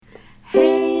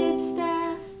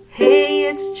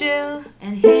it's chill.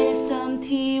 And here's some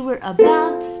tea we're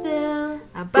about to spill.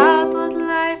 About what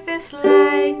life is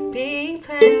like being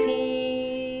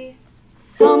 20.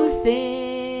 Some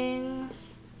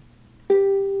things.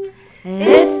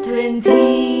 It's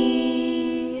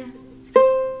 20.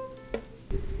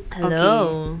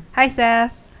 Hello. Hi,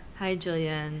 Steph. Hi,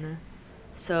 Julian.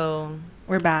 So,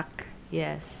 We're back.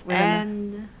 yes. Wala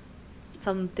And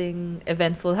something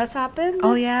eventful has happened.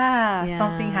 Oh, yeah. Yeah.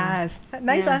 Something has.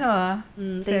 Nice, Yeah.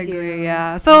 Thank you. segue,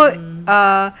 yeah. So,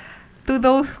 to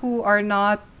those who are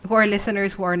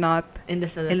listeners who are not In the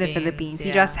Philippines. we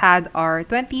yeah. just had our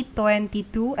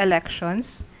 2022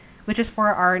 elections, which is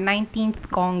for our 19th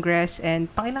Congress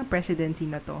and pangilang presidency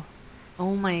na to?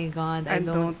 Oh my God. I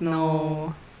don't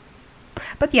know.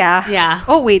 But yeah. Yeah.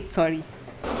 Oh, wait, sorry.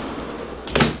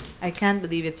 I can't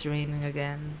believe it's raining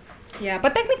again. Yeah,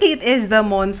 but technically it is the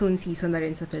monsoon season na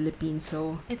rin sa Philippines,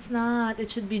 so... It's not.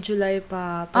 It should be July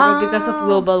pa. Pero because of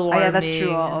global warming. Yeah, that's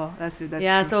true. That's true.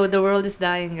 Yeah, true. so the world is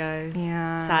dying, guys.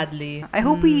 Yeah. Sadly. I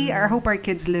hope our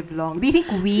kids live long. Do you think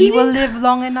we will live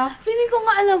long enough? Feeling ko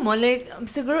nga, alam mo, like,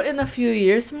 siguro in a few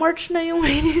years, March na yung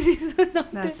rainy season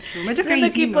natin. That's true. Medyo It's crazy,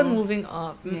 gonna keep no? on moving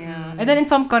up. Yeah. And then in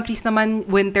some countries naman,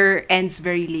 winter ends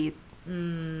very late.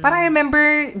 Parang I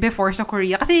remember before sa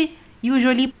Korea, kasi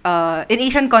usually, in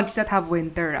Asian countries that have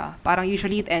winter, parang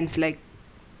usually it ends like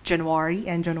January,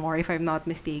 if I'm not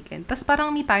mistaken. Tapos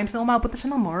parang may times na umabot na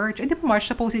siya ng March. Hindi pa March,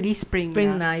 supposedly spring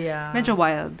na, yeah. Medyo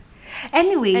wild.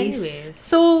 Anyways,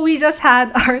 so we just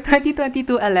had our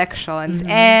 2022 elections.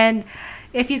 And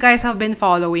if you guys have been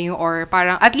following or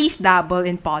parang at least dabble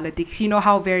in politics, you know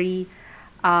how very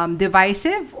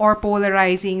divisive or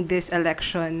polarizing this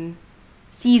election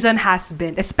season has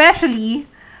been. Especially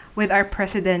with our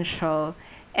presidential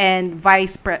and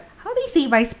how do you say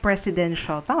vice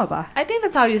presidential? Tama ba? I think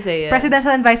that's how you say it. Presidential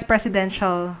and vice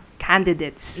presidential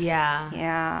candidates. Yeah.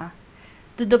 Yeah.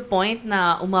 To the point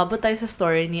na umabot tayo sa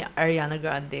story ni Ariana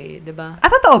Grande, di ba?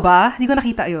 Totoo ba? Hindi ko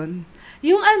nakita yun.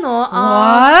 Yung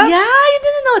What? Yeah, you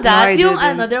didn't know that. No, I yung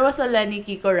didn't. there was a Lenny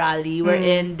Kiko rally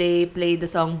wherein they played the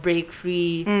song Break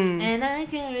Free and I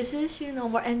Can't Resist You No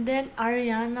More, and then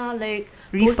Ariana like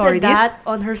Restored posted that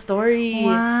on her story.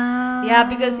 Wow. Yeah,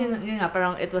 because yun nga,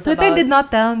 parang it was Twitter about... did not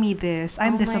tell me this.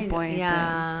 I'm Oh my disappointed.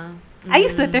 Yeah. I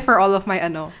use Twitter for all of my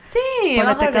Same,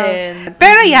 political. ako din.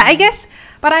 Pero yeah, I guess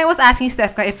parang I was asking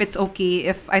Steph if it's okay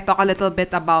if I talk a little bit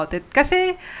about it.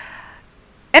 Kasi,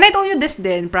 and I told you this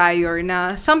din prior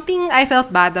na something I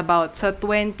felt bad about sa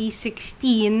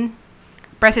 2016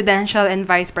 presidential and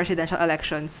vice presidential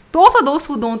elections. To also those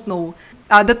who don't know,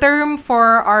 the term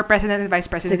for our president and vice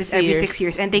president is every 6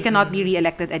 years and they cannot be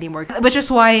re-elected anymore. Which is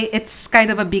why it's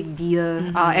kind of a big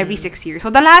deal every 6 years.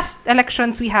 So the last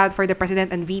elections we had for the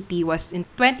president and VP was in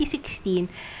 2016.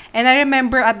 And I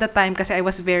remember at the time kasi I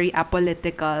was very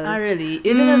apolitical. Ah, really?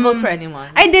 You didn't vote for anyone?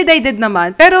 I did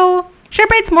naman. Pero,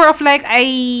 syempre, it's more of like, I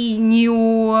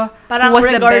knew parang who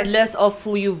was the best. regardless of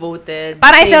who you voted.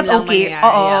 Para I same felt lang okay. mangyari.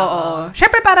 Oo.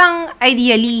 Syempre, parang,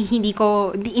 ideally,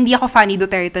 hindi ako fan ni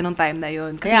Duterte nung time na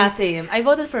yun. Kasi, yeah, same. I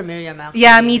voted for Miriam actually.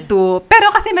 yeah, me too.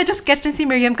 Pero kasi medyo sketch din si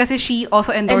Miriam kasi she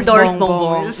also endorsed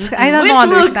Bongbong. I don't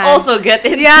understand. Which we'll also get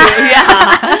into. Yeah.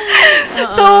 Yeah.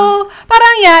 So,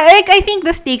 parang yeah, like, I think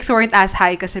the stakes weren't as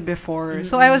high kasi before.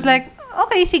 So, I was like,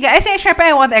 okay, sige. I say, syempre,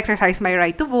 I want to exercise my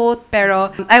right to vote, pero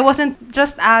I wasn't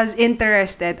just as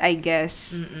interested, I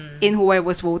guess, in who I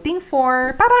was voting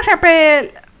for. Parang, syempre,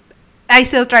 I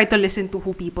still tried to listen to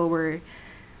who people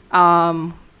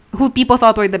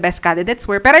thought were the best candidates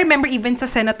were. Pero I remember even sa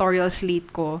senatorial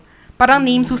slate ko, parang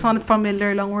names who sounded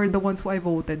familiar lang were the ones who I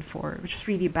voted for, which is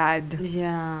really bad.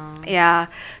 Yeah. Yeah.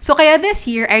 So, kaya this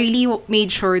year, I really made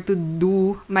sure to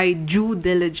do my due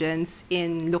diligence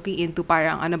in looking into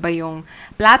parang ano ba yung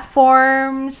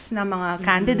platforms ng mga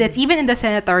candidates, even in the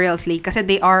senatorial slate, kasi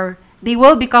they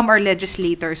will become our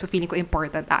legislators. So, feeling ko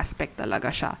important aspect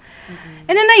talaga siya.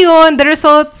 And then, ayun, the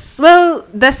results, well,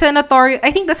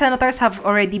 I think the senators have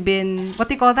already been, what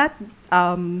do you call that?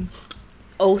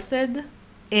 Oathed?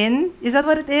 Is that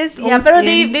what it is? Yeah, Oath pero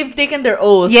in? they've taken their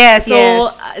oath. Yes, so,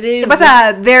 yes.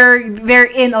 Basta, they're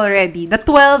in already.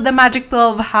 The Magic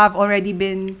 12 have already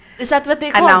been is that what they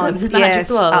call announced. them? The Magic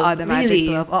 12? The Magic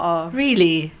 12.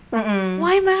 Really?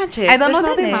 Why magic? I don't There's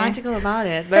know nothing din eh. magical about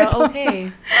it. But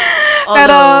okay.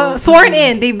 Pero sworn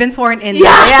in. They've been sworn in.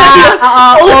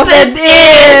 Yeah. Oathed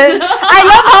in. I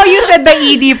love how you said the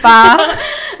ED pa.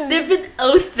 They've been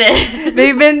oathed.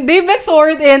 They've been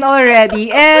sworn in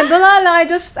already. And wala lang,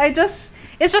 it's just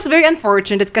very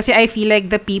unfortunate kasi I feel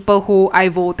like the people who I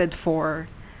voted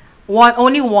for,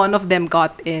 only one of them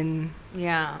got in.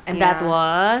 Yeah. And Yeah. that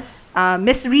was...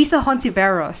 Miss Risa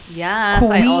Hontiveros. Yes,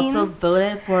 Queen. I also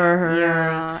voted for her.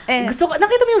 Yeah. Eh,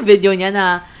 Nakita mo yung video niya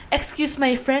na, excuse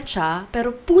my French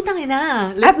pero putang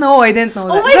ina. Like, no, I didn't know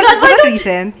Oh that. my God, Was why that don't-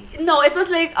 recent? no, it was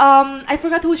like, I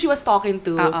forgot who she was talking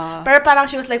to. Pero parang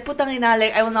she was like, putang ina,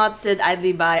 like, I will not sit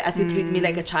idly by as you treat me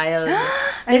like a child.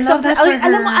 I Like, love that for her.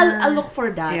 Alam mo, I'll look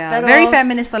for that. Yeah, Pero, very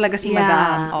feminist talaga si Yeah.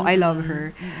 Madam. Oh, I love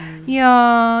her.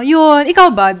 Yeah, yun. Ikaw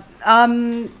ba?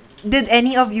 Did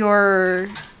any of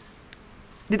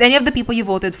the people you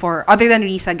voted for, other than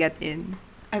Risa, get in?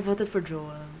 I voted for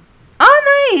Joel. Oh,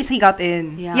 nice! He got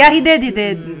in. Yeah. He did.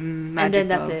 And then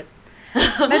that's it.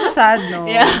 Medyo sad, no?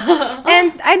 Yeah.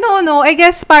 And I don't know, I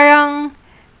guess parang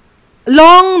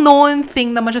long-known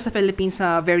thing naman siya sa Philippines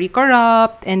na very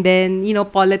corrupt, and then,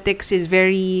 politics is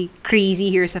very crazy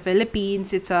here sa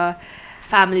Philippines. It's a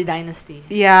Family dynasty.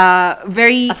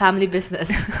 very... A family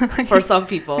business for some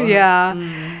people. Yeah.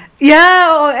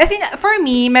 Yeah, as in, for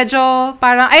me, medyo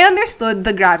parang I understood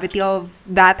the gravity of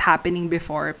that happening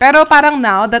before. Pero parang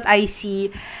now that I see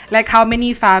like how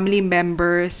many family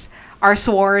members are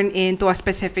sworn into a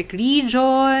specific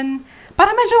region,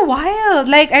 parang medyo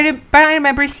wild. Like, parang I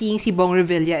remember seeing si Bong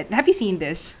Revilla. Have you seen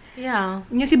this? Yeah.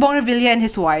 Yung si Bong Revilla and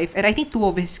his wife, and I think 2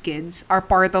 of his kids are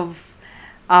part of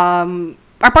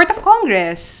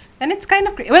Congress. And it's kind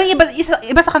of well,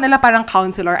 iba sa kanila parang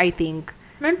counselor, I think.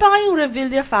 Meron pa nga yung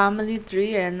Revilla family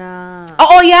tree na...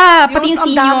 Oo, yeah. Yung Pati yung ang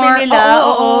senior. dami nila.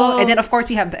 Oo. And then, of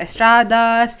course, we have the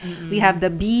Estradas. We have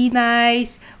the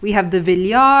B-Nice. We have the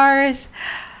Villars.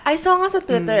 I saw nga sa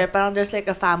Twitter, parang there's like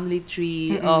a family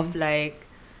tree of like,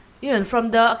 yun,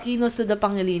 from the Aquinos to the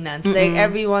Pangalinans. Like,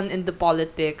 everyone in the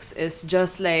politics is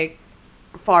just like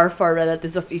far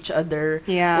relatives of each other.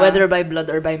 Yeah. Whether by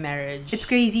blood or by marriage. It's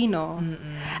crazy, no?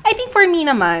 I think for me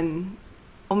naman,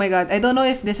 oh my God, I don't know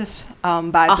if this is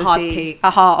bad A to hot say. take.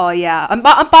 Oh yeah. Ang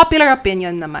popular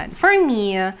opinion naman. For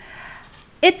me,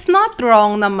 it's not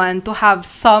wrong naman to have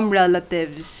some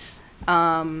relatives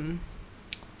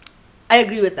I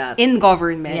agree with that. in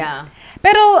government. Yeah.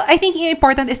 Pero I think yung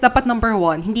important is dapat number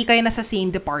 1, hindi kayo nasa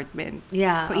same department.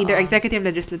 Yeah. So either executive,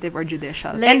 legislative, or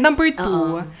judicial. Like, and number 2,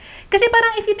 kasi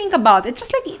parang if you think about it,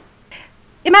 just like,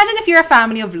 imagine if you're a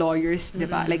family of lawyers, di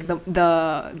ba? Like the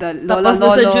lolo, Tapos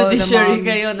nasa the judiciary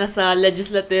mom. kayo, nasa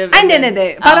legislative. Ah,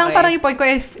 hindi. Parang okay. yung point ko,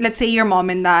 if let's say your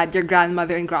mom and dad, your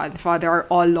grandmother and grandfather are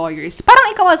all lawyers, parang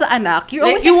ikaw as an anak, you're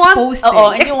Like, always exposed. and you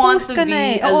want Exposed to ka na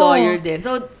be eh. a Oo. lawyer din.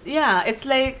 So, yeah, it's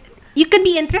like, You could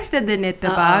be interested in it,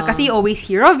 diba? Kasi you always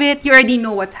hear of it, you already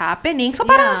know what's happening. So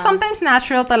parang sometimes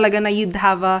natural talaga na you'd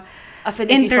have a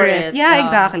affinity interest. for it. Yeah,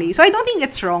 exactly. So I don't think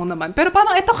it's wrong naman. Pero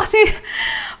parang ito kasi,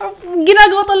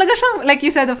 ginagawa talaga siya, like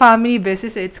you said, the family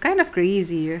business, it's kind of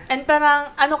crazy. And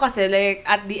parang, kasi, like,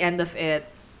 at the end of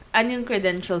it, yung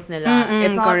credentials nila.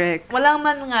 It's not, correct. Walang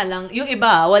man nga lang, yung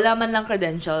iba, wala man lang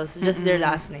credentials, just their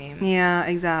last name. Yeah,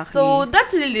 exactly. So,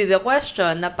 that's really the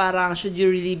question, na parang, should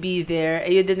you really be there?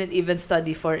 You didn't even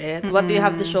study for it. What do you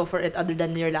have to show for it other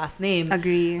than your last name?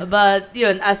 Agree. But,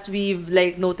 yun, as we've,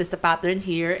 like, noticed a pattern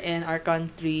here in our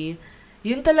country,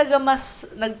 yun talaga mas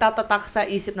nagtatatak sa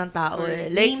isip ng tao.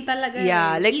 Like, Name talaga.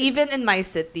 yeah, like, even in my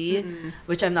city,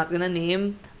 which I'm not gonna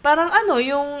name, parang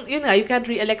yun nga, you can't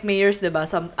re-elect mayors, diba?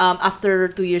 After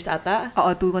 2 years ata.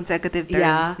 Oo, 2 consecutive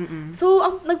terms. Yeah. So,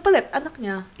 nagpalit, anak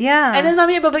niya. Yeah. And then,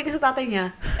 mami, ibabalik niya sa tatay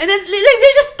niya. And then, like,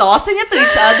 they're just tossing it to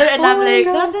each other. And Oh I'm my like,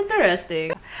 God. that's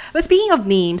interesting. But speaking of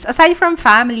names, aside from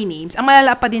family names, ang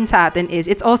malala pa din sa atin is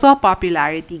it's also a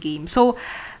popularity game. So,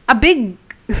 a big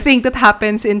thing that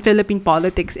happens in Philippine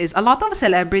politics is a lot of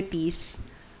celebrities,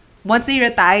 once they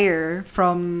retire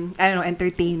from, I don't know,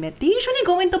 entertainment, they usually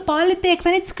go into politics,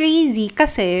 and it's crazy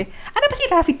kasi, ano ba si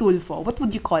Raffy Tulfo? What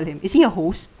would you call him? Is he a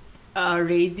host?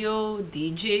 Radio,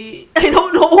 DJ, I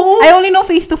don't know. I only know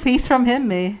face-to-face from him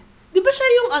eh. Di ba siya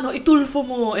yung itulfo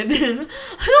mo? And then,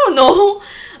 I don't know.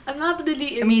 I'm not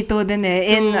really Me too din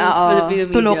eh. In,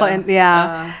 Filipino to media. local,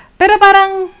 yeah. Pero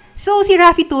parang, so si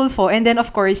Raffy Tulfo, and then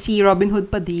of course, si Robin Hood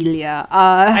Padilla.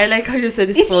 I like how you said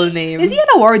his full name. Is he an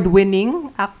award-winning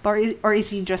actor or is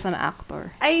he just an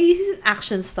actor? He's an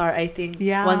action star, I think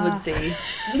one would say.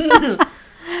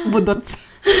 Budots.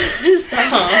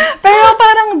 Pero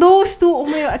parang those two,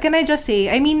 can I just say,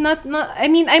 I mean,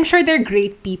 I'm sure they're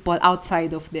great people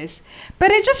outside of this.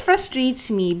 But it just frustrates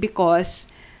me because,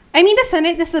 I mean, the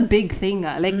Senate is a big thing.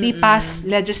 Like, they pass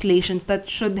legislations that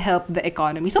should help the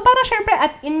economy. So, parang syempre,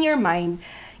 in your mind,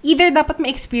 either dapat may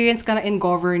experience ka na in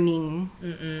governing,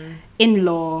 in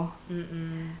law.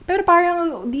 Pero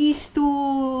parang these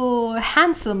two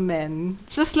handsome men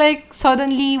just like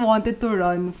suddenly wanted to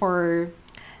run for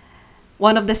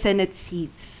one of the Senate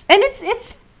seats. And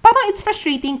it's parang it's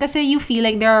frustrating kasi you feel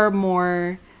like there are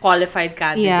more qualified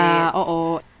candidates. Yeah,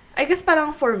 oo. I guess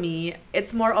parang for me,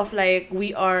 it's more of like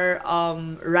we are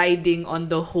riding on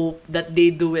the hope that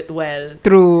they do it well.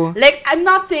 True. Like, I'm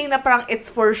not saying na parang it's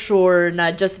for sure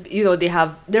na just,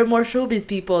 they're more showbiz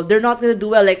people. They're not gonna do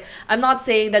well. Like, I'm not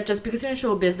saying that just because you're in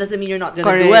showbiz doesn't mean you're not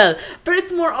gonna do well. But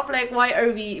it's more of like,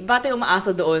 ba't tayo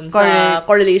umaasa doon sa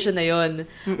correlation na yun?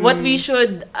 What we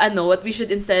should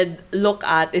instead look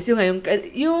at is yung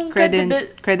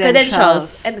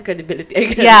credentials and credibility, I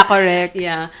guess. Yeah, correct.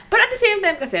 Yeah. But at the same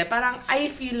time kasi, parang I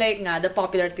feel like the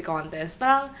popularity contest,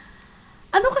 parang,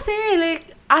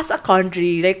 like, as a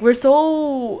country, like, we're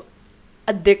so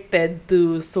addicted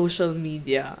to social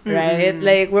media, right?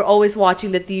 Like, we're always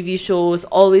watching the TV shows,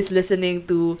 always listening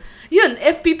to,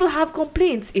 if people have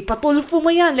complaints, ipatulfo mo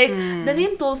yan. Like, the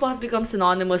name Tulfo has become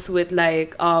synonymous with,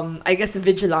 like, I guess,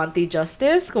 vigilante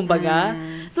justice, kumbaga.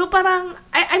 So, parang,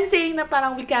 I'm saying na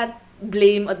parang we can't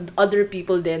blame other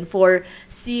people then for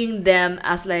seeing them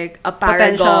as like a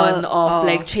paragon of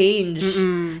like change.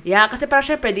 Yeah, kasi parang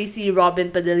syempre they see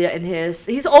Robin Padilla in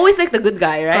he's always like the good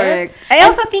guy, right? Correct. I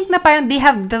also think na parang they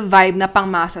have the vibe na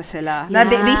pangmasa sila. Na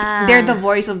they're the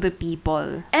voice of the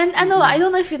people. And I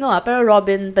don't know if you know, pero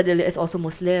Robin Padilla is also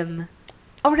Muslim.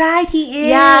 Oh, right, he is.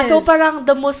 Yeah, so parang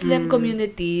the Muslim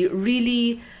community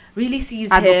really sees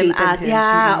him as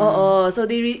so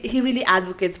he really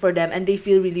advocates for them and they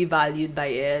feel really valued by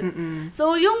it.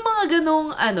 So yung mga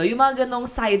ganong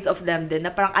sides of them din na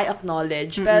parang I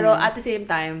acknowledge, pero at the same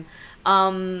time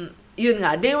yun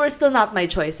nga, they were still not my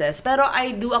choices, pero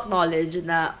I do acknowledge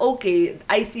na okay,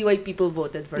 I see why people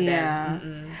voted for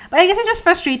them. But I guess it's just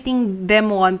frustrating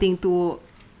them wanting to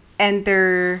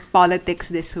enter politics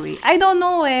this way. I don't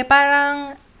know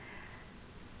parang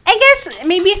I guess,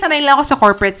 maybe sanay lang ako sa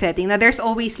corporate setting na there's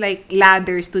always like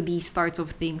ladders to these sorts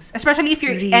of things. Especially if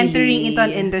you're entering into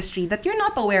an industry that you're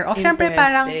not aware of. Syempre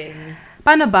parang,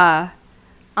 paano ba?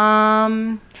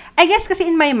 I guess kasi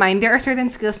in my mind, there are certain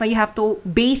skills na you have to,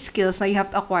 base skills na you have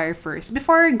to acquire first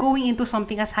before going into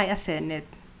something as high as Senate.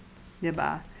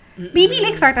 Diba? Maybe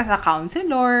like start as a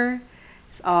counselor,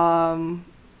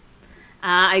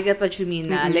 I get what you mean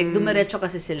na. Like, dumiretso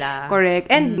kasi sila. Correct.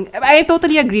 And I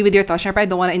totally agree with your thoughts. Siyempre, I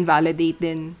don't wanna invalidate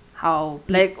din how...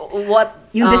 Like, what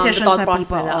yung decisions the na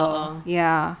people.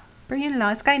 Yeah. Pero yun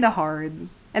lang, it's kind of hard.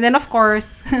 And then, of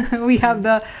course, we have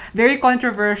the very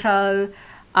controversial,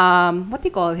 what do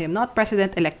you call him? Not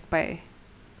president-elect pa eh.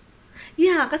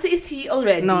 Yeah, kasi is he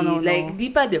already? No. Like, di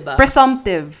pa, diba?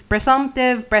 Presumptive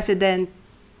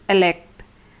president-elect.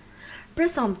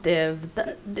 Presumptive.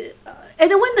 And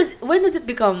then when does it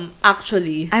become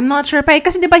actually? I'm not sure pa.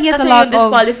 Kasi diba he has a lot of... Kasi yung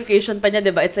disqualification pa niya,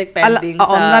 diba? It's like pending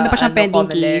sa... marami pa siyang pending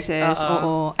cases.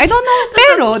 Oo. I don't know.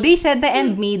 Pero they said the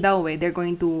end May daw they're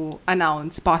going to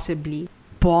announce possibly.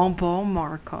 Bongbong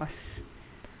Marcos.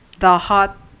 The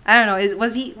hot... I don't know.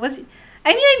 Was he...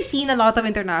 I mean, I've seen a lot of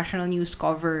international news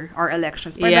cover our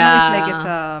elections. But I don't know if like it's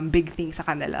a big thing sa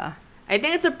kanila. I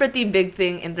think it's a pretty big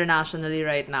thing internationally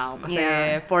right now.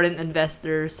 Kasi foreign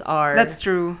investors are... That's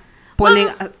true.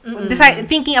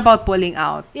 Thinking about pulling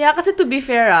out. Yeah, kasi to be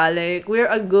fair, like, we're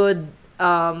a good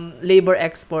labor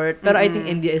export, pero I think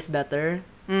India is better.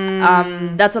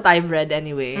 That's what I've read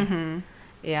anyway.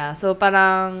 Yeah, so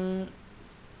parang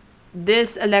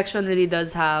this election really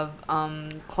does have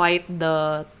quite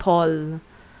the toll.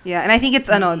 Yeah, and I think it's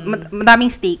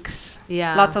madaming stakes.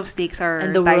 Yeah. Lots of stakes are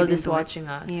and the tied world is into watching it.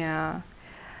 us. Yeah.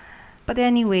 But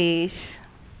anyways,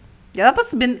 yeah, that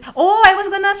was been... Oh, I was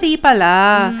gonna say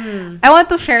pala. I want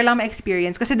to share lang my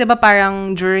experience. Kasi diba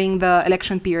parang during the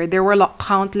election period, there were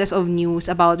countless of news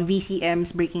about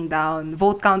VCMs breaking down,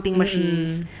 vote counting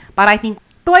machines. Para I think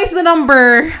twice the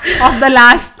number of the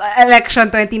last election,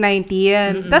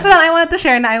 2019. Tapos lang, I wanted to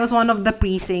share na I was one of the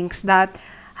precincts that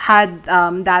had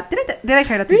that. Did I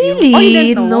share that with you? Really? Oh,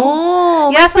 you didn't know? No.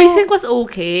 Yeah, my precinct was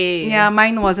okay. Yeah,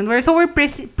 mine wasn't. We're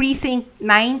precinct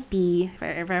 90,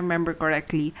 if I remember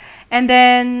correctly. And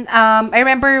then, I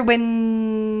remember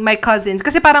when my cousins,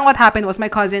 kasi parang what happened was my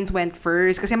cousins went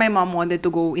first kasi my mom wanted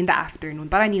to go in the afternoon.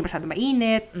 Parang hindi masyado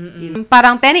mainit.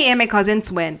 Parang 10 a.m. my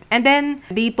cousins went. And then,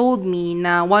 they told me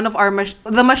na one of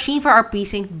the machine for our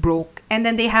precinct broke. And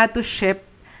then they had to ship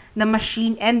the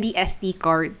machine and the SD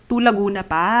card to Laguna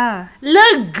pa.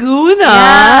 Laguna?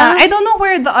 Yeah. I don't know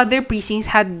where the other precincts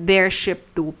had their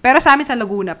shipped to. Pero sa amin sa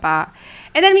Laguna pa.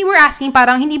 And then we were asking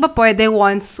parang hindi ba pwede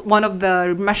once one of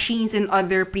the machines in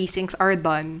other precincts are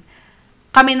done,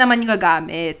 kami naman yung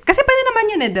gagamit. Kasi pwede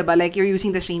naman yun diba? Like you're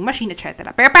using the same machine,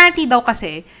 etc. Pero apparently daw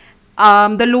kasi,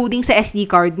 the loading sa SD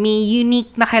card, may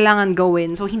unique na kailangan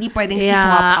gawin. So, hindi pwedeng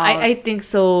swap out. I think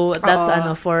so.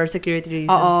 That's for security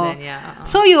reasons then. Yeah.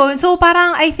 So, yun. So,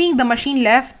 parang I think the machine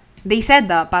left, they said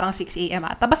parang 6 a.m.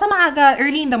 ata. Basta maaga,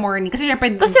 early in the morning. Kasi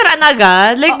syempre... Tapos sira na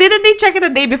agad? Like, didn't they check it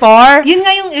the day before? Yun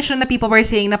nga yung issue na people were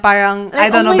saying na parang, like, I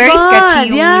don't know, very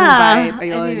sketchy yung vibe.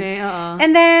 Ayun. Anyway,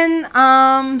 And then,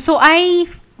 so I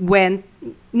went,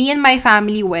 me and my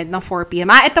family went ng 4 p.m.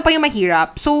 Ito pa yung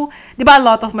mahirap. So, di ba, a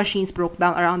lot of machines broke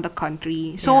down around the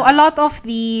country. So, a lot of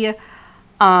the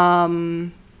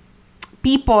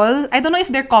people, I don't know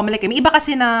if they're common like, may iba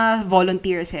kasi na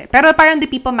volunteers Pero parang the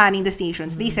people manning the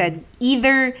stations, they said,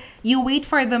 either you wait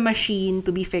for the machine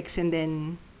to be fixed and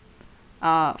then,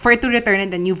 for it to return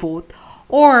and then you vote,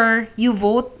 or you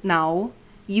vote now,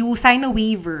 you sign a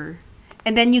waiver,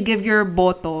 and then you give your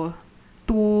boto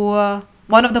to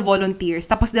one of the volunteers,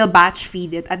 tapos they'll batch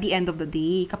feed it at the end of the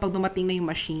day kapag dumating na yung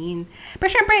machine. Pero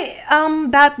syempre,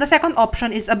 the second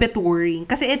option is a bit worrying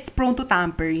kasi it's prone to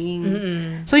tampering.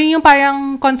 So yun yung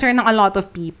parang concern ng a lot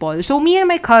of people. So me and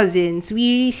my cousins,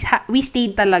 we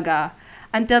stayed talaga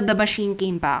until the machine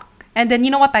came back. And then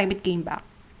you know what time it came back?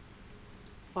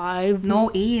 5? No,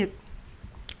 8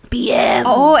 p.m.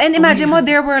 Oo, and imagine mo,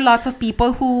 there were lots of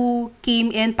people who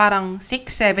came in parang 6,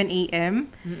 7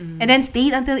 a.m. And then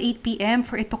stayed until 8 p.m.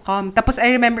 for it to come. Tapos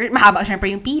I remember, mahaba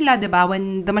syempre yung pila, diba?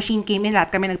 When the machine came in,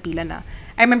 lahat kami nagpila na.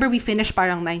 I remember we finished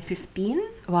parang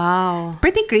 9:15. Wow.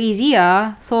 Pretty crazy,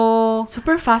 So,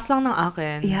 super fast lang ng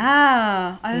akin.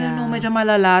 Yeah. I don't know, medyo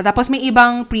malala. Tapos may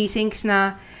ibang precincts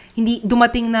na hindi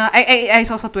dumating na, I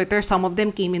saw sa Twitter, some of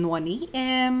them came in 1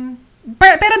 a.m.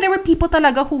 Pero there were people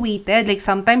talaga who waited. Like,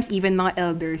 sometimes even mga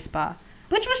elders pa.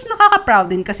 Which was nakaka-proud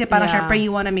din kasi parang syempre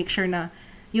you wanna make sure na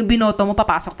yung binoto mo,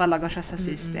 papasok talaga siya sa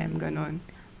system. Ganon.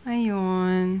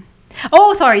 Ayun.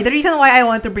 Oh, sorry. The reason why I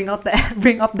want to bring up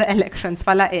the elections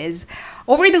pala is,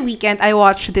 over the weekend, I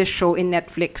watched this show in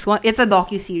Netflix. It's a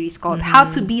docu-series called How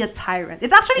to Be a Tyrant.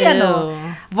 It's actually,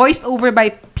 voiced over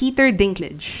by Peter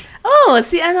Dinklage. Oh,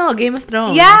 Game of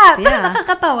Thrones. Yeah. Tapos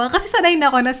nakakatawa kasi sanay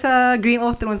na ako na sa Game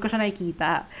of Thrones ko siya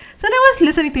nakikita. So when I was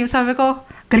listening to him, sabi ko,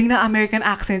 galing na American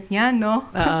accent niya, no?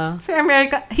 So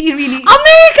he really...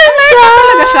 American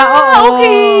talaga siya. Oo.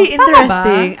 Okay.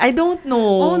 Interesting. I don't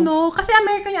know. Oh, no. Kasi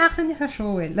American yung accent niya sa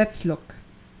show Let's look.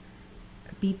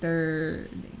 Peter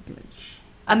Dinklage.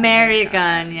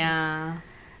 American, yeah.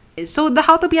 So the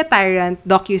How to Be a Tyrant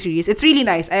docu-series, it's really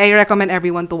nice. I recommend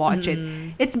everyone to watch it.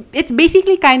 It's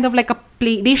basically kind of like a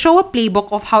play. They show a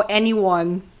playbook of how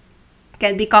anyone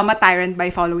can become a tyrant by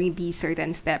following these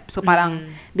certain steps. So parang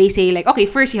they say like, okay,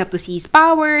 first you have to seize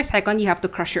power. Second, you have to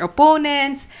crush your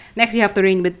opponents. Next, you have to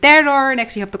reign with terror.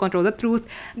 Next, you have to control the truth.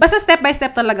 Basta step by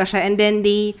step talaga siya. And then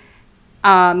they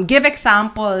give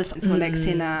examples. So like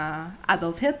sina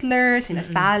Adolf Hitler, sina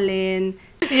Stalin.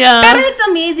 Yeah. Pero it's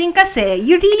amazing kasi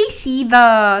you really see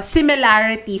the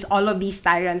similarities all of these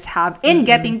tyrants have in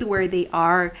getting to where they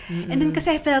are. And then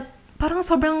kasi I felt parang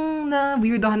sobrang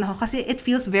na-weirdohan ako kasi it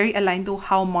feels very aligned to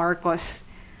how Marcos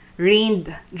reigned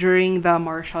during the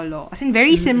martial law. As in,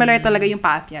 very similar talaga yung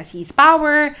path niya. Seize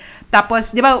power.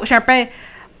 Tapos, di ba, syempre,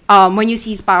 when you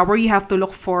seize power, you have to look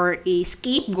for a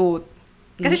scapegoat.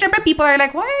 Kasi syempre, people are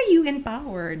like, why are you in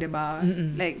power, diba?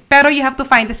 Like, pero you have to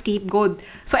find a scapegoat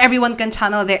so everyone can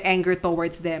channel their anger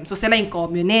towards them. So sila yung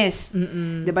communist.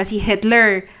 Diba? Si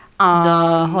Hitler, the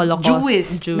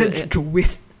Holocaust.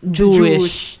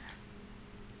 Jewish.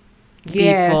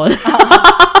 Yes. Okay.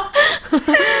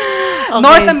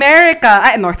 North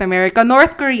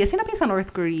Korea. Sino pa yung sa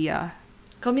North Korea?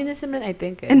 Communism rin, I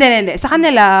think. Hindi. Sa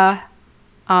kanila,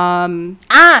 sa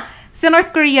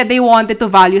North Korea, they wanted to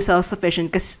value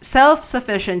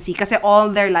self-sufficiency kasi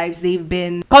all their lives they've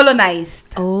been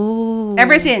colonized. Oh.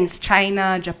 Ever since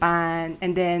China, Japan,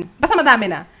 and then, basta madami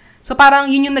na. So parang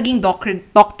yun yung naging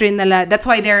doctrine nila. That's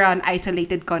why they're an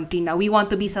isolated country now. We want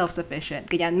to be self-sufficient.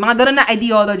 Ganyan. Mga ganun na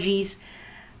ideologies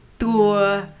to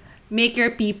make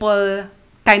your people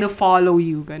kind of follow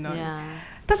you. Ganon. Yeah.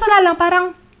 Tapos wala lang,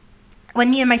 parang when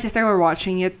me and my sister were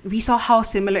watching it, we saw how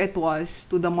similar it was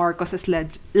to the Marcos'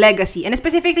 legacy. And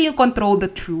specifically yung control the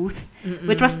truth,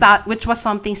 which was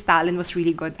something Stalin was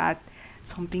really good at.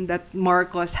 Something that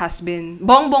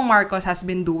Bongbong Marcos has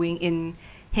been doing in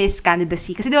his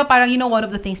candidacy. Kasi di ba parang, one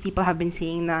of the things people have been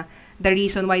saying na the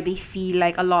reason why they feel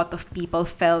like a lot of people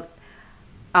felt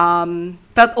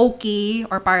okay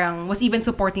or parang was even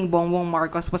supporting Bongbong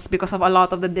Marcos was because of a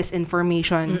lot of the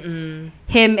disinformation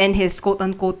him and his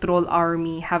quote-unquote troll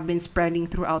army have been spreading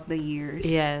throughout the years.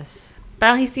 Yes.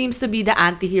 Parang he seems to be the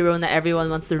anti-hero na everyone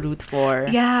wants to root for.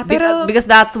 Yeah, pero... Because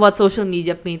that's what social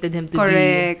media painted him to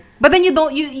correct. But then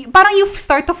parang you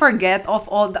start to forget of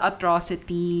all the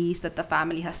atrocities that the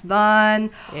family has done,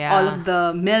 all of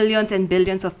the millions and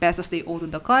billions of pesos they owe to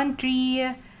the country.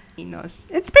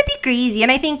 It's pretty crazy.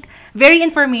 And I think very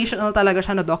informational talaga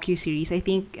siya na docu-series. I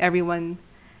think everyone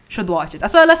should watch it.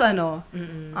 As well as ano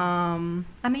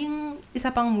yung isa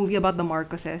pang movie about the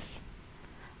Marcoses?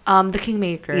 The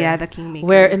Kingmaker. Yeah, The Kingmaker.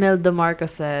 Where Imelda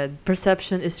Marcos said,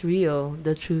 "Perception is real,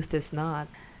 the truth is not."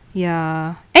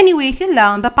 Yeah. Anyways, yun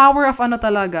lang. The power of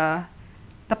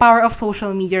the power of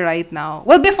social media right now.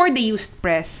 Well, before they used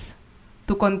press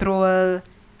to control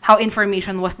how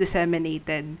information was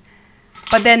disseminated.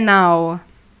 But then now,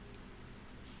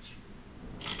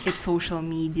 it's social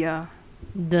media.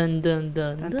 Dun, dun,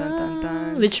 dun, dun, dun, dun,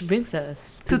 dun. Which brings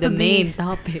us to the main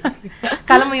topic.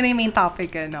 Kala mo yun yung main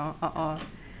topic, ano? Oo.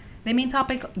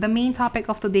 The main topic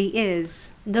of today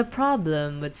is the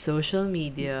problem with social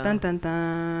media. Dun, dun,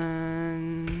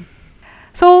 dun.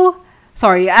 So,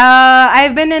 sorry.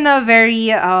 I've been in a very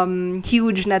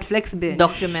huge Netflix binge.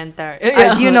 Documentary.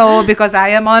 As you know, because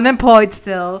I am unemployed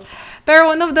still.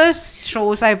 Pero one of the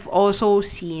shows I've also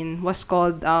seen was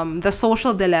called The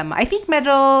Social Dilemma. I think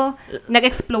medyo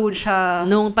nag-explode siya.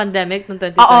 Nung pandemic, nung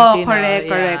 2020. Oo,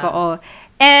 correct. Oo.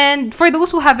 And for those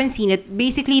who haven't seen it,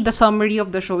 basically the summary of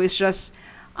the show is just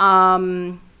a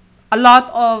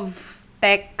lot of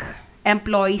tech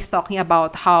employees talking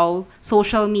about how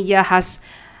social media has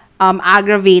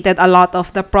aggravated a lot of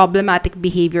the problematic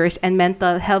behaviors and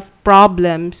mental health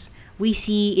problems we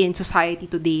see in society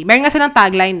today. Meron nga silang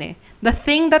tagline eh. The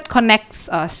thing that connects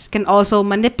us can also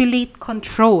manipulate,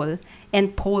 control,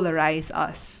 and polarize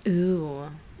us.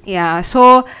 Ooh. Yeah,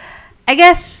 so I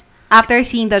guess after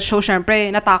seeing that show, syempre,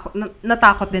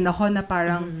 natakot din ako na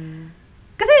parang,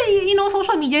 kasi,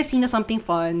 social media is seen as something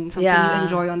fun, something you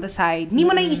enjoy on the side. Hindi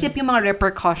mo naiisip yung mga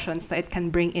repercussions that it can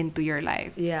bring into your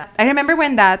life. Yeah. I remember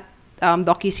when that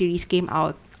docu-series came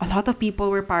out, a lot of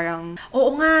people were parang,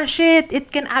 oo nga, shit,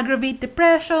 it can aggravate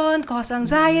depression, cause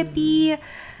anxiety,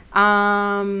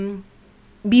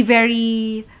 be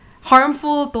very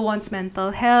harmful to one's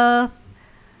mental health.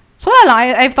 So, wala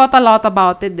lang, I've thought a lot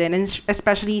about it din, and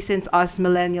especially since us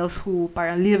millennials who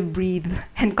parang live, breathe,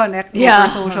 and connect over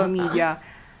social media,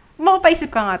 mapapaisip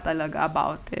ka nga talaga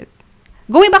about it.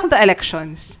 Going back to the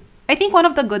elections, I think one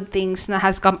of the good things na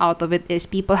has come out of it is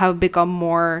people have become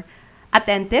more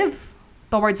attentive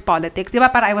towards politics. Di ba,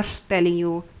 para I was telling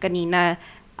you kanina,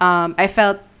 I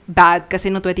felt bad kasi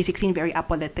no 2016 very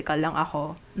apolitical lang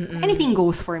ako. Anything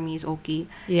goes for me is okay.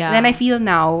 Yeah. And then I feel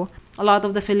now, a lot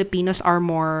of the Filipinos are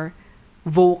more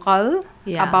vocal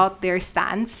about their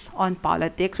stance on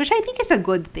politics, which I think is a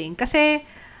good thing. Kasi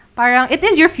parang it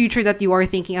is your future that you are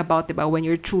thinking about, diba, when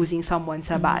you're choosing someone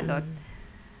sa ballot.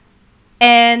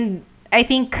 And I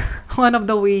think one of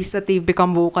the ways that they've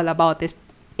become vocal about it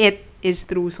is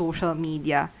through social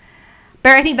media.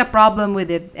 But I think the problem with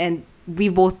it, and we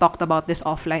both talked about this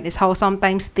offline, is how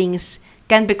sometimes things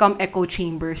can become echo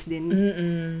chambers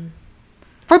din.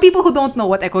 For people who don't know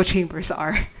what echo chambers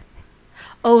are.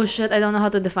 Oh shit, I don't know how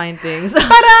to define things.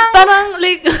 Parang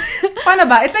like, paano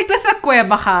ba? It's like nasa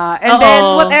kuweba ka, and then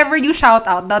whatever you shout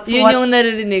out, that's yun what, yung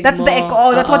naririnig that's mo. the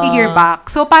echo, that's what you hear back.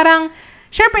 So parang,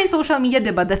 syempre in social media,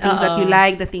 diba, the things that you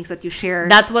like, the things that you share.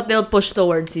 That's what they'll push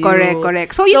towards you.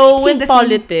 Correct. So you keep seeing the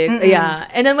politics,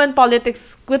 and then with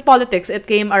politics, it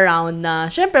came around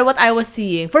na, syempre, what I was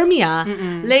seeing, for me,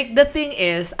 like, the thing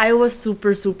is, I was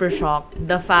super, super shocked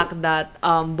the fact that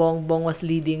Bongbong was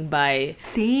leading by...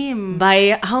 Same.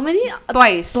 By how many?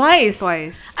 Twice.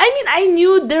 I mean, I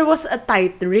knew there was a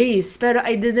tight race, pero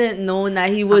I didn't know na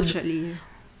he would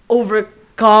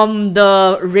overcome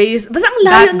the race. Basta ang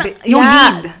layo na... Yung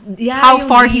lead. Yeah, how yung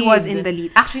far lead. he was in the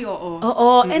lead. Actually, oo.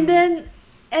 Oo. And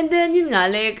then, yun nga,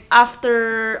 like,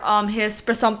 after his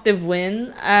presumptive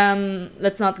win,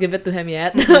 let's not give it to him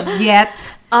yet.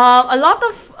 A lot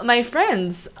of my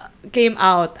friends came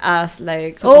out as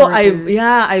like, supporters.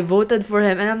 I voted for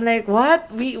him. And I'm like,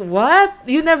 what? What?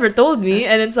 You never told me.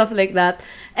 And then stuff like that.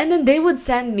 And then they would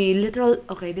send me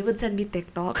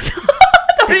TikToks.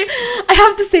 Sorry, I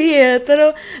have to say it.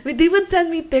 Pero they would send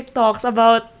me TikToks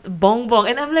about Bongbong.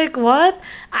 And I'm like, what?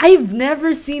 I've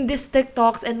never seen these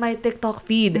TikToks in my TikTok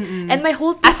feed. And my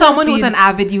whole TikTok as someone feed, who's an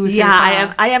avid user.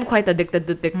 Yeah, I am quite addicted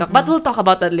to TikTok. But we'll talk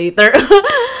about that later.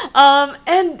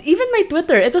 And even my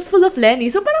Twitter, it was full of Lenny.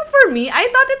 So parang for me, I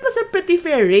thought it was a pretty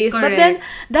fair race. Correct. But then,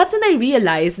 that's when I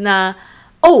realized na,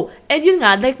 and yun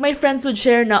nga, like my friends would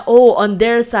share na, on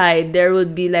their side, there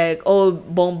would be like,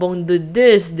 Bongbong did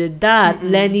this, did that.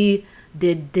 Lenny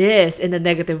did this in a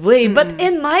negative way. But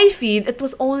in my feed, it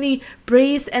was only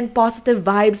praise and positive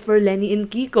vibes for Lenny and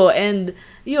Kiko. And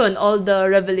yun, all the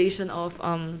revelation of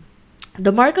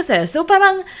the Marcoses. So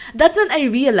parang, that's when I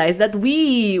realized that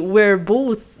we were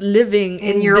both living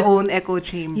in your own echo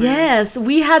chambers. Yes,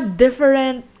 we had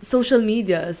different social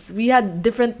medias. We had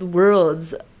different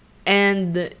worlds.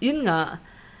 And yun nga,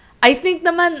 I think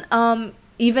naman,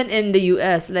 even in the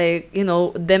US, like, you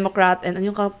know, Democrat and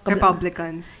yung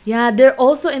Republicans. Yeah, they're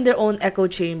also in their own echo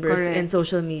chambers Correct. in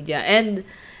social media. And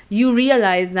you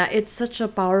realize that it's such a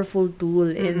powerful tool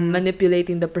in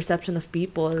manipulating the perception of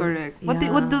people. Correct.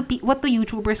 Yeah. What do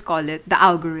YouTubers call it? The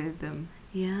algorithm.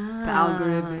 Yeah. The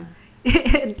algorithm.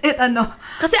 it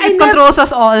Kasi it controls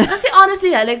us all. Kasi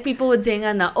honestly, like, people would say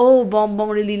nga na, oh,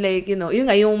 Bongbong really, like, you know, yun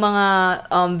nga, yung mga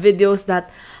videos that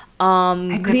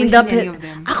I've cleaned never up seen any of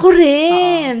them. Ako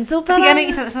rin. So Kasi parang,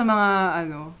 isa sa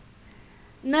mga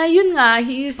na yun nga,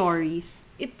 he's stories.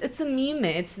 It's a meme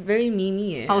eh. It's very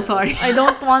memey eh. Oh, sorry. I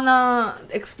don't wanna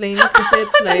explain it kasi it's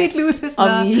Kasi like it loses a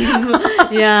na. meme.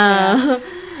 Yeah.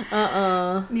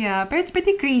 Yeah, but it's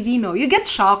pretty crazy, no? You get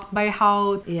shocked by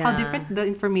how Yeah. different the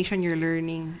information you're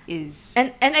learning is.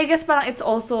 And I guess parang it's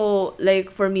also, like,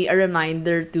 for me, a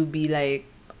reminder to be, like,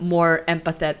 more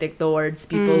empathetic towards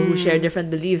people who share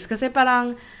different beliefs. Kasi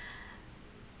parang,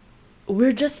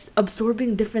 we're just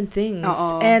absorbing different things.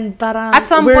 Oo. And parang, At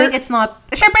some point, it's not...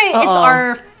 Syempre, it's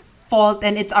our fault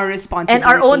and it's our responsibility. and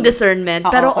our own discernment. Oo,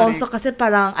 Pero correct. also, kasi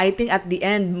parang, I think at the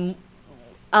end,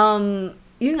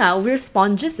 yun nga, we're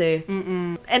sponges eh.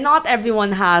 And not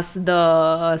everyone has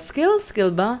the skill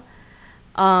ba?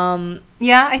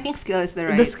 Yeah, I think skill is the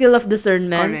right. The skill of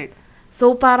discernment. Correct.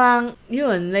 So parang,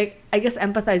 yun, like, I guess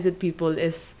empathize with people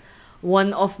is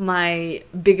one of my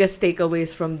biggest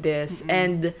takeaways from this.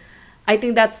 And I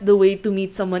think that's the way to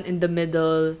meet someone in the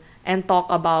middle and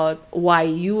talk about why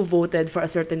you voted for a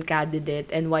certain candidate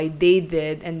and why they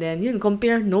did. And then, yun,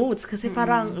 compare notes. Kasi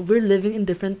parang, we're living in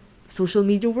different social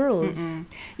media worlds.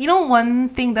 You know, one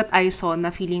thing that I saw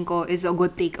na feeling ko is a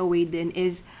good takeaway din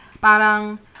is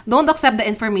parang, don't accept the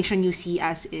information you see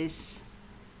as is.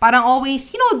 Parang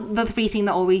always, you know, the phrasing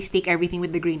na always take everything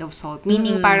with the grain of salt.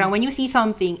 Meaning, parang when you see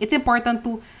something, it's important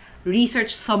to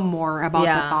research some more about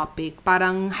the topic.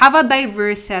 Parang have a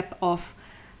diverse set of,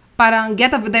 parang get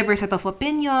a diverse set of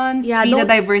opinions, read a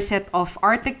diverse set of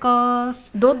articles.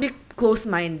 Don't be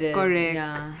close-minded. Correct.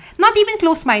 Yeah. Not even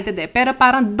close-minded eh, pero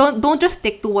parang don't just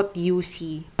stick to what you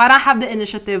see. Parang have the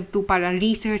initiative to parang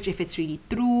research if it's really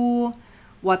true.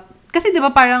 Kasi 'di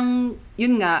ba parang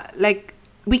yun nga, like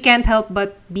we can't help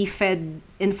but be fed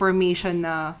information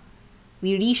na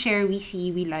we reshare, we see,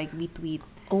 we like, we tweet.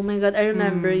 Oh my God, I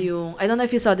remember yung, I don't know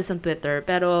if you saw this on Twitter,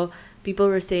 pero people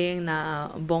were saying na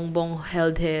Bongbong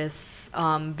held his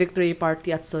victory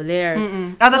party at Soler.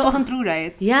 That wasn't true,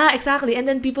 right? Yeah, exactly. And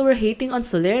then people were hating on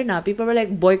Soler na. People were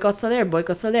like, boycott Soler,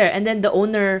 boycott Soler. And then the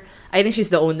owner, I think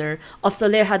she's the owner, of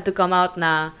Soler had to come out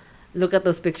na, look at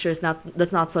those pictures,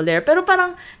 that's not Soler. Pero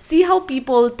parang, see how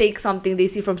people take something they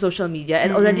see from social media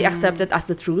and already accept it as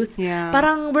the truth? Yeah.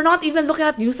 Parang, we're not even looking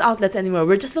at news outlets anymore.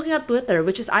 We're just looking at Twitter,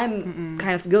 which is, I'm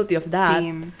kind of guilty of that.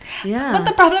 Same. Yeah. But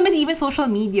the problem is even social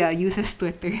media uses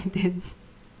Twitter din.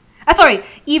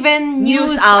 Even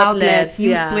news outlets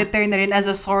use Twitter na rin as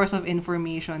a source of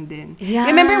information din. Yeah.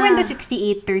 Remember when the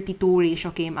 68-32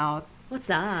 ratio came out? What's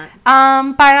that?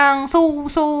 Parang,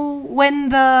 so when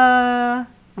the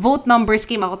vote numbers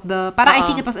came out, I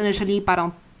think it was initially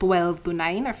parang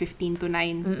 12-9 or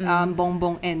 15-9,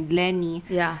 Bongbong and Lenny.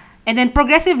 Yeah. And then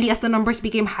progressively, as the numbers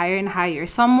became higher and higher,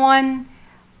 someone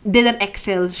did an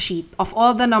Excel sheet of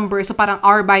all the numbers. So parang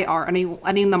R by R, ano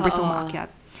yung numbers na umakyat.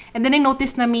 And then I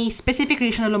noticed na may specific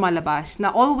ratio na lumalabas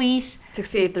na always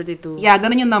 68-32. Yeah,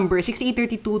 ganun yung number.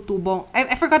 68-32 to Bong.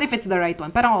 I forgot if it's the right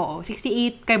one. Parang oo.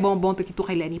 68 kay Bongbong, 32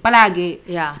 kay Lenny. Palagi.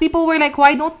 Yeah. So people were like,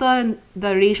 why don't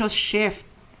the ratios shift?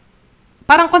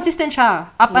 Parang consistent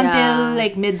siya. Up until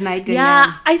like midnight. Ganyan.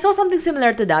 Yeah, I saw something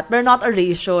similar to that, but not a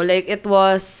ratio. Like it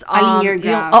was a linear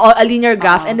graph. A linear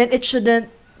graph. And then it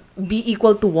shouldn't be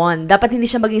equal to 1. Dapat hindi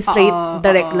siya maging straight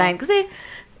direct line. Kasi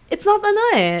it's not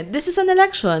this is an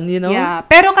election, you know? Yeah.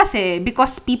 Pero kasi,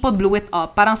 because people blew it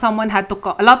up, parang someone had to,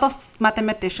 a lot of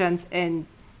mathematicians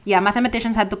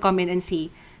had to come in and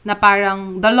say na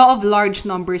parang the law of large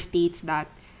numbers states that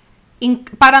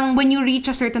parang when you reach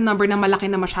a certain number na malaki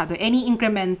na masyado, any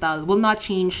incremental will not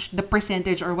change the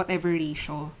percentage or whatever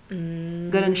ratio.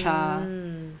 Ganun siya.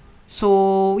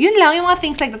 So, yun lang, yung mga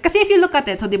things like that. Kasi if you look at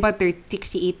it, so diba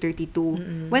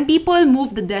 68-32, when people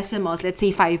move the decimals, let's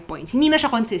say 5 points, hindi na siya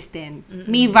consistent.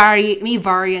 May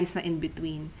variance na in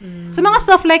between. So, mga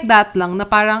stuff like that lang na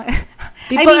parang,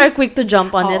 People are quick to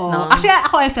jump on it, no? Actually,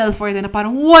 I fell for it na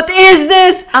parang, what is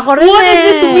this? Ako rin What is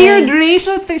this weird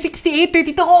ratio?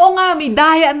 68-32? Oo nga, may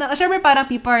daya na. Siyempre, parang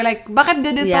people are like, bakit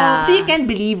ganito? Yeah. Kasi you can't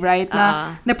believe, right?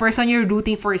 Na the person you're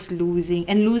rooting for is losing.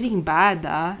 And losing bad,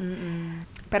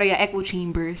 Pero yeah, echo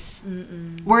chambers.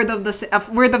 Word of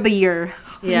the year.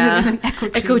 Yeah.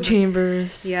 Echo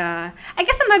chambers. Yeah. I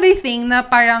guess another thing na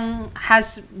parang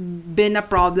has been a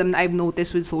problem that I've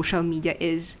noticed with social media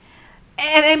is,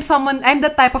 and I'm the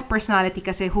type of personality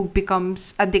kasi who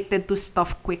becomes addicted to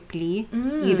stuff quickly.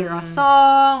 Either a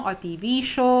song, a TV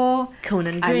show,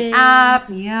 Conan an Gray. app.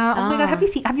 Yeah. Oh my God, have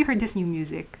you heard this new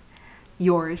music?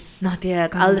 Yours. Not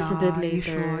yet. Ganda, I'll listen to it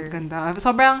later. You should. Ganda.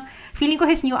 Sobrang, feeling ko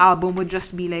his new album would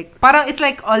just be like, parang it's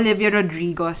like Olivia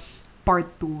Rodrigo's Part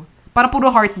 2. Parang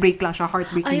puro heartbreak lang siya.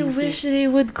 Heartbreak I music. wish they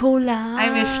would collab. I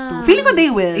wish too. Feeling ko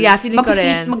they will. Yeah, feeling ko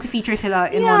rin. Mag-feature sila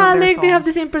in one of Yeah, their like songs. they have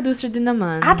the same producer din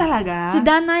naman. Talaga? Si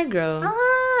Dan Nigro.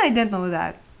 I didn't know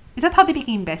that. Is that how they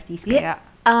became besties kaya?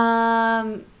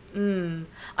 I'm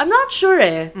not sure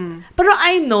Pero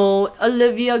I know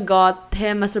Olivia got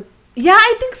him as a... Yeah,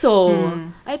 I think so.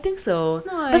 I think so.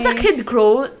 Nice. Basta Kid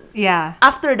Crow, Yeah.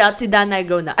 after that, si Dan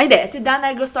Nigro na. Ay, hindi. Si Dan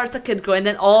Nigro starts a Kid Crow and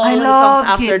then all I his love songs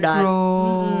after Kid that.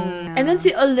 Crow. And then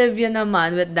si Olivia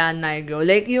naman with Dan Nigro.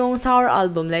 Like, yung Sour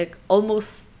album, like,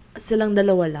 almost silang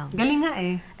dalawa lang. Galing nga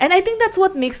eh. And I think that's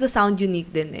what makes the sound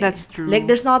unique din eh. That's true. Like,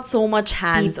 there's not so much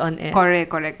hands on it.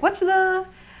 Correct. What's the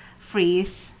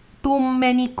phrase? Too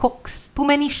many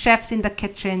chefs in the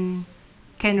kitchen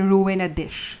can ruin a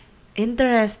dish.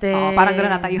 Interesting. Parang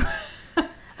gano'n na tayo.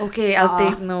 Okay, I'll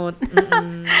take note.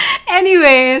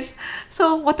 Anyways,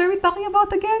 so what are we talking about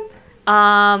again?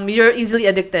 You're easily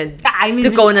addicted To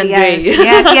Conan Gray.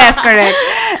 yes, correct.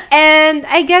 And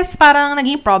I guess parang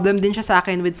naging problem din siya sa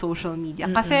akin with social media.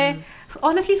 Kasi,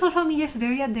 honestly, social media is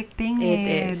very addicting.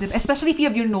 It is. Especially if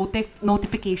you have your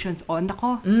notifications on.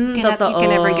 Nako, you totoo. can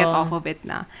never get off of it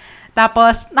na.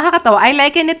 Tapos, nakakatawa. I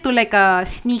liken it to like a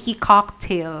sneaky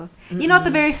cocktail. You know, at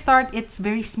the very start, it's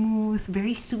very smooth,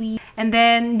 very sweet. And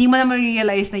then, di mo naman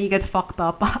realize na you get fucked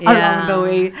up along the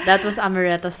way. That was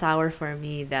amaretto sour for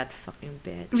me, that fucking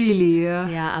bitch. Really?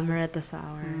 Yeah, amaretto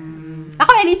sour.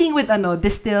 Ako, anything with,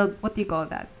 distilled, what do you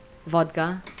call that?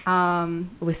 Vodka?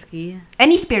 Whiskey?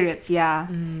 Any spirits,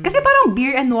 yeah. Kasi parang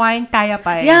beer and wine, kaya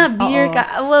pa eh. Yeah, beer.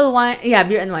 Oo. Wine. Yeah,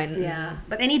 beer and wine. Yeah.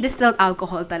 But any distilled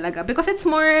alcohol talaga. Because it's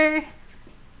more...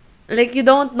 Like, you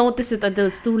don't notice it until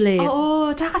it's too late.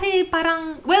 Oo. Tsaka kasi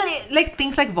parang... Well, like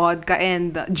things like vodka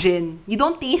and gin. You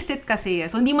don't taste it kasi.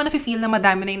 So, hindi mo na-feel na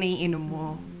madami na yung naiinom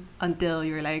mo. Until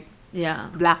you're like... Yeah.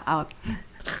 Blackout.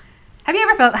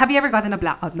 Have you ever gotten a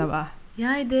blackout na ba?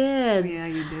 Yeah, I did. Yeah,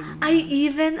 you did. I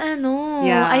even,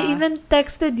 Yeah. I even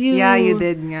texted you. Yeah, you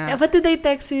did nga. What did I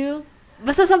text you?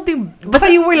 Basta something... Basta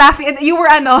you were laughing. You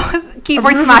were,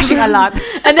 keyboard smashing a lot.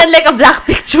 And then like a black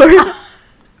picture.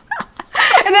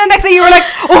 And then next day you were like,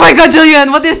 oh my God, Jillian,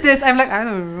 what is this? I'm like, I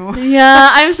don't know. Yeah,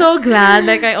 I'm so glad.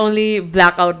 Like, I only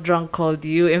blackout drunk called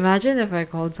you. Imagine if I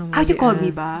called somebody You called else.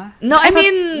 me ba? No, I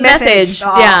mean, message.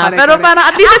 Oo, Yeah, correct, pero correct. parang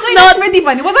at least Actually, it's not... that's pretty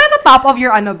funny. Was that at the top of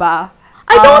your ba?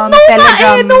 I don't know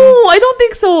Telegram. No, I don't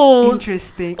think so.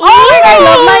 Interesting. Oh my God, I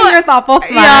love na you're top of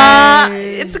mind. Yeah,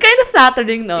 it's kind of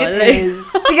flattering, no? It Like,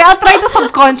 is. Sige, I'll try to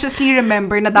subconsciously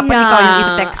remember na dapat ikaw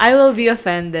yung i-text. I will be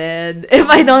offended if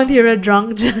I don't hear a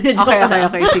drunk joke.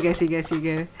 Okay.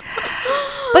 Sige.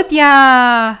 But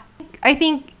yeah, I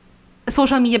think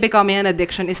social media becoming an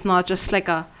addiction is not just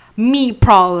like a me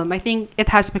problem. I think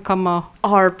it has become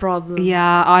Our problem.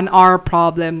 an our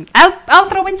problem. I'll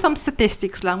throw in some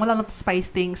statistics lang. Wala lang to spice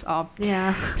things up.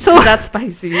 Yeah. So That's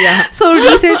spicy, yeah. So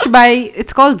research by,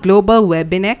 it's called Global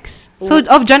Webindex. So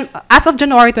as of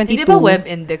January 22. Hindi ba web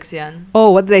index yan?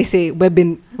 Oh, what did I say?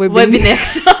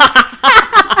 Webinex.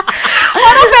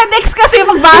 Ano FedEx kasi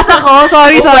magbasa ko.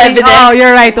 Sorry. Webinex. Oh,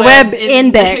 you're right. Web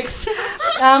Index.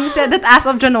 Index. Said that as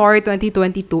of January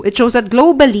 2022, it shows that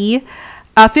globally,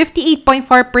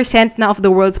 58.4% na of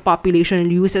the world's population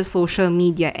uses social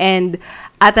media, and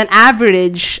at an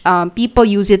average, people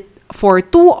use it for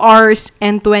 2 hours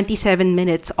and 27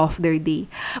 minutes of their day.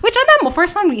 Which, alam mo, for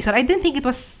some reason, I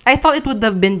thought it would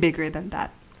have been bigger than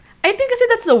that. I think kasi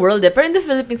that's the world Pero in the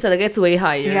Philippines talaga, it's way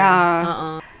higher.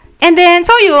 Yeah. And then,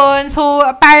 so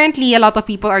apparently, a lot of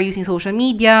people are using social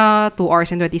media 2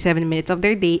 hours and 27 minutes of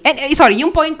their day. And, sorry,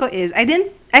 yung point ko is,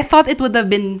 I thought it would have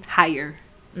been higher.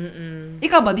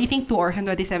 Ikaw ba, do you think 2 hours and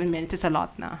 27 minutes is a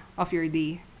lot na of your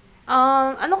day?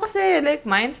 Ano kasi, like,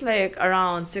 mine's like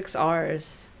around 6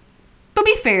 hours. To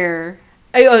be fair.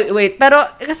 Wait. Pero,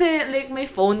 kasi, like, my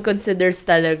phone considers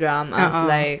Telegram as,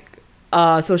 like,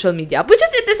 social media app. Which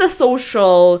is, it is a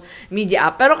social media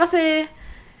app. Pero kasi,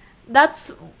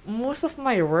 that's most of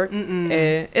my work.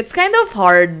 It's kind of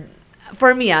hard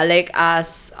for me, like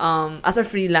as a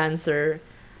freelancer,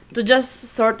 to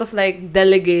just sort of like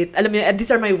delegate. Alam mo yun,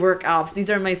 these are my work apps,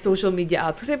 these are my social media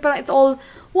apps. Kasi parang it's all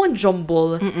one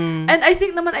jumble. And I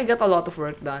think naman I got a lot of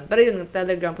work done. Pero yun,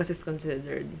 Telegram kasi is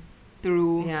considered.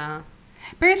 True. Yeah.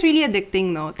 Pero it's really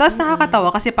addicting, no? Tapos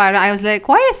nakakatawa kasi parang I was like,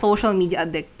 why is social media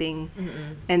addicting?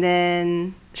 And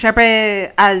then,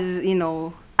 syempre, as, you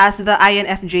know, as the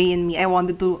INFJ in me, I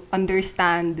wanted to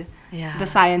understand the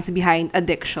science behind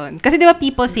addiction. Kasi di ba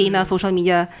people say na social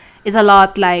media is a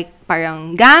lot like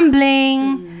parang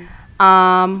gambling,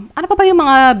 ano pa ba yung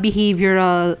mga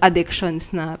behavioral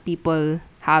addictions na people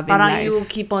have in life? Parang you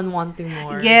keep on wanting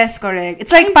more. Yes, correct.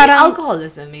 It's like parang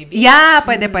alcoholism, maybe. Yeah,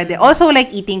 pwede. Also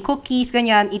like eating cookies,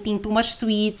 ganyan, eating too much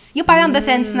sweets. Yung parang the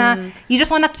sense na you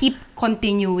just wanna keep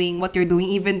continuing what you're doing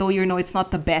even though you know it's not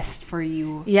the best for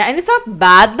you. Yeah, and it's not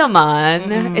bad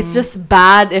naman. It's just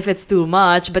bad if it's too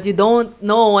much, but you don't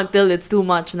know until it's too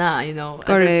much na, you know,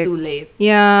 until it's too late.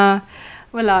 Yeah.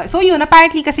 Wala. So yun,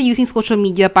 apparently kasi using social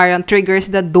media parang triggers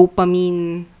the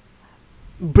dopamine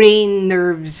brain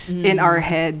nerves in our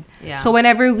head. Yeah. So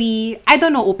whenever I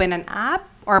don't know, open an app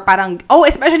or parang,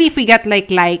 especially if we get like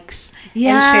likes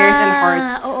and shares and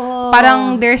hearts.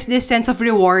 Parang there's this sense of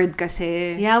reward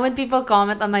kasi. Yeah, when people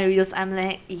comment on my reels, I'm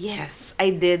like, yes, I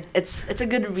did. It's a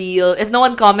good reel. If no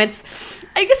one comments,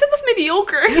 I guess it was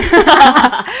mediocre.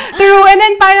 True. And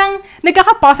then parang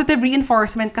nagkaka-positive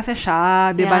reinforcement kasi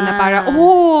siya, 'di ba? Na parang,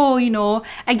 you know,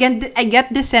 I get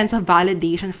this sense of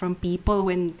validation from people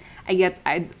when I get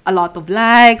a lot of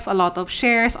likes, a lot of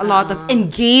shares, a lot of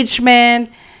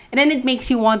engagement. And then it makes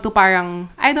you want to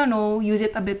parang, I don't know, use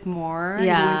it a bit more. Go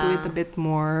into it a bit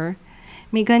more.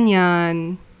 May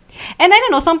ganyan. And I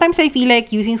don't know, sometimes I feel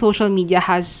like using social media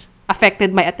has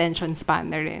affected my attention span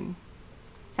na rin.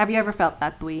 Have you ever felt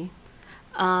that way?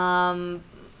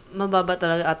 Mababa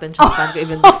talaga attention span ko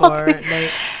even before. Okay.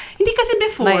 Like, hindi kasi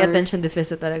before. May attention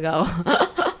deficit talaga ako.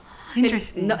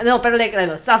 Interesting. No, pero like,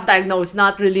 self-diagnosed,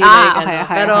 not really okay,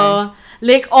 pero,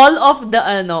 like, all of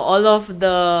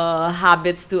the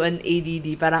habits to an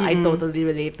ADD, parang I totally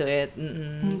relate to it.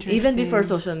 Even before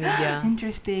social media.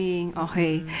 Interesting.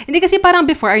 Okay. Hindi kasi parang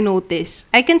before I noticed,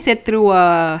 I can sit through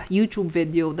a YouTube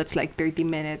video that's like 30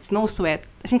 minutes, no sweat.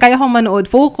 Kasi kaya ko manood,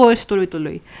 focus,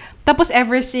 tuloy-tuloy. Tapos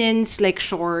ever since like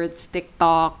shorts,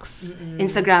 TikToks,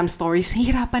 Instagram stories,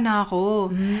 hihirapan na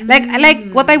ako. Like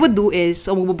what I would do is,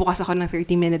 magbubukas ako ng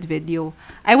 30-minute video.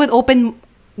 I would open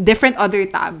different other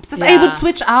tabs. Tapos I would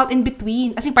switch out in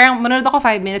between. Kasi parang manood ako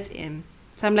 5 minutes in.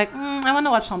 So I'm like, I wanna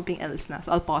watch something else na.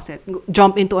 So I'll pause it.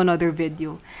 Jump into another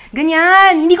video.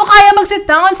 Ganyan. Hindi ko kaya mag-sit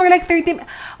down for like 30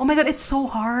 Oh my God, it's so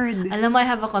hard. Alam mo, I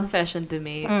have a confession to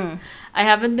make. I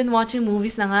haven't been watching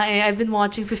movies na nga eh. I've been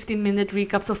watching 15-minute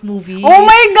recaps of movies. Oh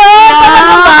my God!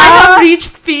 I have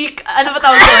reached peak, ano ba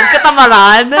tawag doon?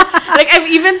 Katamaran. Like, I'm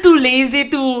even too lazy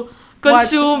to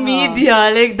consume media.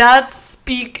 Like, that's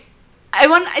peak. I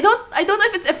don't know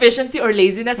if it's efficiency or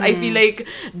laziness. I feel like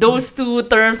those two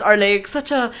terms are like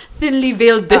such a thinly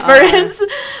veiled difference.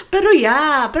 Pero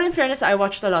in fairness, I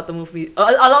watched a lot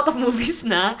of movies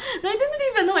na I didn't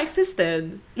even know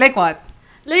existed. Like what?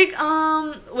 Like,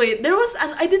 there was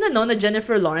I didn't know that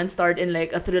Jennifer Lawrence starred in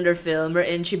like a thriller film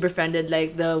wherein she befriended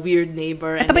like the weird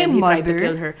neighbor and then he tried to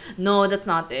kill her. No, that's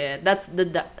not it. That's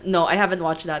no, I haven't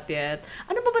watched that yet.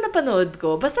 Ano ba napanood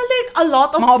ko? Basta like a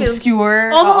lot of mga films. Obscure.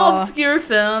 Mga obscure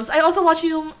films. I also watch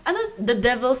yung, The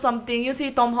Devil Something, yung si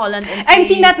Tom Holland and I've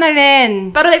seen that na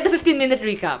rin. Pero like the 15-minute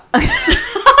recap.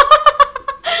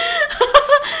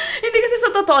 Hindi kasi sa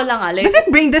totoo lang like, does it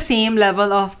bring the same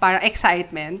level of para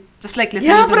excitement? Just like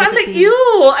listening to but the I'm like,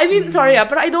 ew! I mean, sorry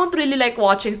but I don't really like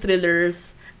watching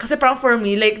thrillers. Kasi parang for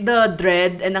me, like, the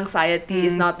dread and anxiety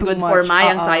is not good for my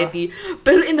anxiety.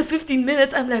 Pero in the 15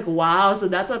 minutes, I'm like, wow, so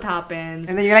that's what happens.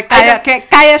 And then you're like, kaya siya.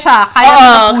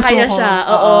 Kaya siya.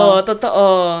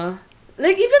 Totoo.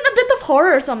 Like, even a bit of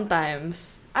horror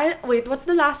sometimes. What's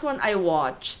the last one I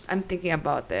watched? I'm thinking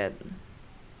about it.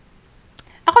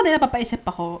 Ako din, napapaisip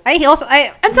ako. And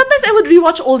sometimes I would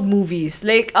rewatch old movies.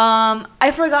 Like,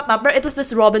 I forgot na, but it was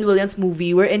this Robin Williams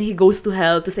movie wherein he goes to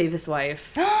hell to save his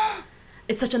wife.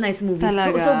 It's such a nice movie.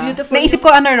 So beautiful. Naisip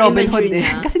ko Robin Hood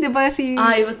eh. Kasi diba si...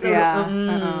 it was...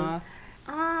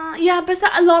 basta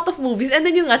a lot of movies. And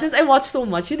then since I watch so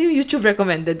much, yun yung YouTube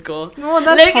recommended ko. Oh,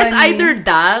 that's like, funny. It's either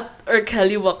that or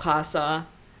Kelly Wakasa.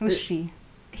 Who's she?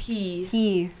 He.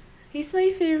 He's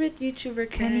my favorite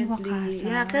YouTuber currently. Kelly Wakasa.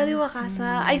 Yeah, Kelly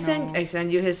Wakasa. I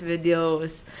send you his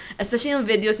videos. Especially yung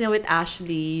videos niya with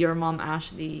Ashley, your mom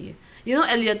Ashley. You know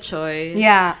Elliot Choi?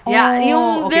 Yeah. Yeah, Oh, yung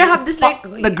okay. they have this like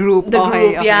The group. the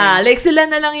Okay, group, yeah. Like sila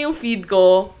na lang yung feed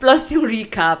ko plus yung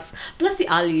recaps plus si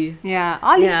Ali. Yeah.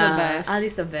 Ollie's the best.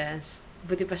 Ali's the best.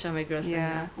 Buti pa siya may girlfriend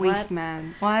Yeah. niya. Waste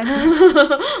man. What?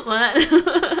 What?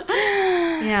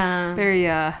 Yeah. Pero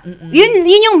yeah. Yun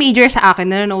yung major sa akin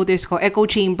na notice ko. Echo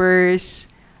chambers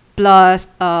plus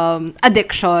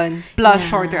addiction plus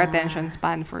shorter attention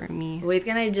span for me. Wait,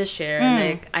 can I just share?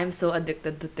 Like, I'm so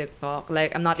addicted to TikTok.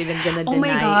 Like, I'm not even gonna deny Oh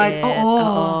my God. it.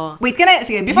 Oo. Wait, can I,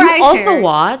 sige, before You I also share.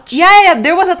 watch? Yeah.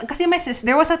 There was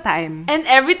there was a time. And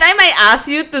every time I ask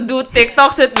you to do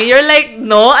TikToks with me, you're like,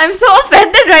 no, I'm so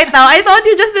offended right now. I thought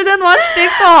you just didn't watch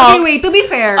TikTok. Okay, wait, to be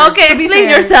fair. Okay, to be explain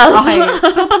fair. yourself. Okay,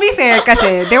 so to be fair,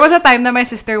 kasi there was a time that my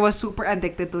sister was super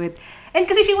addicted to it. And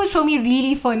kasi she would show me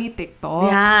really funny TikToks.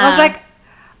 Yeah. So I was like,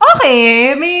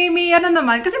 okay, may ano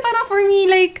naman. Kasi parang for me,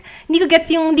 like, hindi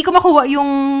ko makuha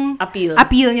yung appeal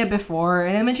niya before.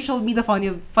 And then when she showed me the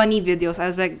funny videos, I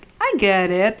was like, I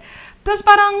get it. Tapos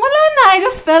parang, wala na. I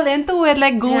just fell into it.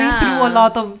 Like, going through a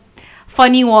lot of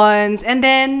funny ones. And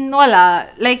then, wala.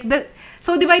 Like,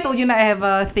 so, di ba I told you na I have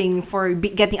a thing for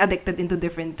getting addicted into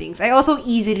different things. I also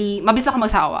mabilis ako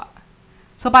magsawa.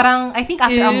 So, parang, I think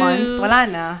after a month, wala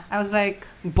na. I was like,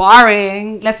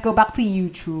 boring. Let's go back to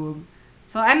YouTube.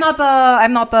 So, I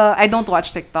don't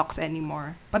watch TikToks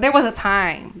anymore. But there was a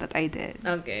time that I did.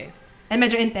 Okay. And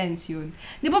medyo intense yun.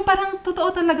 Di ba parang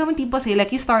totoo talaga when people say, like,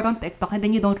 you start on TikTok and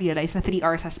then you don't realize na 3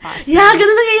 hours has passed. Yeah,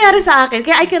 ganun nangyayari sa akin.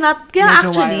 Kaya Medyo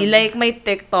actually, wild. like, my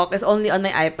TikTok is only on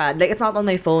my iPad. Like, it's not on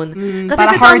my phone. Kasi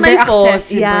para if it's on my harder phone,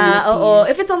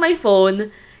 accessibility. if it's on my phone,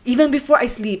 even before I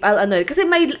sleep, I'll ano. Kasi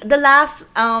the last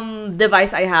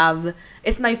device I have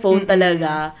is my phone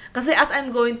talaga. Kasi as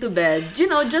I'm going to bed,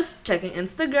 just checking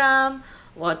Instagram,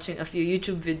 watching a few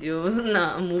YouTube videos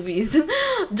na movies.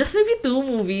 Just maybe 2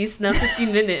 movies na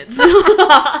 15 minutes. So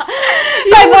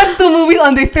I watched 2 movies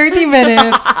under 30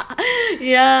 minutes.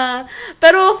 Yeah.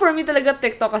 Pero for me talaga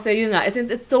TikTok kasi yun nga, since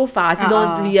it's so fast, you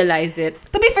don't realize it.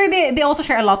 To be fair, they also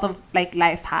share a lot of like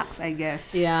life hacks, I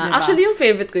guess. Yeah. Diba? Actually, yung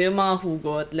favorite ko, yung mga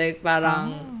hugot. Like,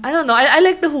 parang, I don't know, I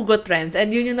like the hugot trends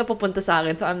and yun yung napupunta sa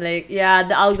akin. So, I'm like, yeah,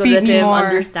 the algorithm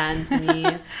understands me.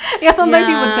 Yeah, sometimes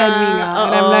he would send me nga.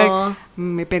 And I'm like,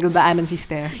 may pinagdaanan si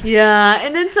Steph. Yeah.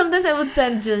 And then sometimes I would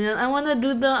send Julian, I wanna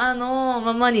do the,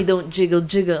 my money don't jiggle,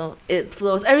 jiggle. It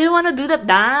flows. I really wanna do that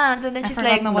dance. And then she's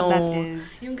like, no. What that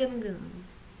is. Yung ganun.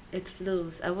 It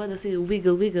flows. I wanna say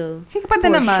wiggle, wiggle. Sige pa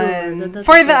naman.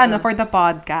 Sure. For the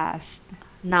podcast.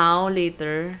 Now,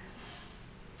 later.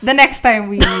 The next time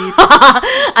we meet.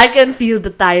 I can feel the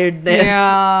tiredness.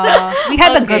 Yeah. We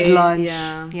had a good lunch.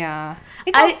 Yeah.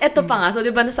 Ikaw? Eto pa nga. So,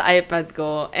 di ba nasa iPad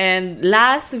ko? And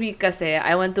last week kasi,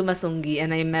 I went to Masungi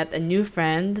and I met a new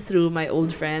friend through my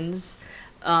old friends,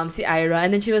 si Ira.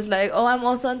 And then she was like, oh, I'm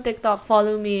also on TikTok.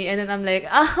 Follow me. And then I'm like,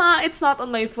 it's not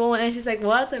on my phone. And she's like,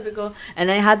 what? Sabi ko.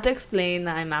 And I had to explain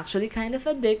na I'm actually kind of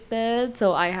addicted.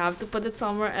 So, I have to put it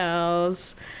somewhere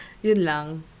else. Yun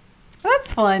lang. That's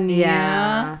funny.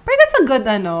 Yeah. But that's a good,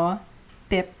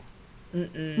 tip.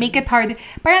 Mm-mm. Make it hard.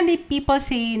 Parang people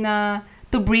say na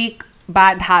to break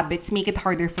bad habits, make it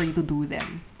harder for you to do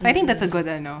them. So, I think that's a good,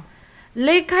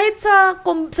 Like, kahit sa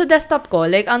desktop ko,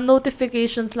 like, ang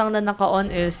notifications lang na naka-on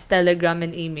is Telegram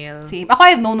and email. Same. Ako, I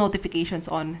have no notifications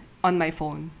on my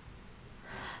phone.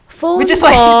 Which is Ko,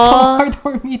 why it's so hard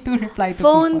for me to reply to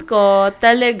phone people. ko,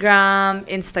 Telegram,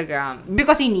 Instagram.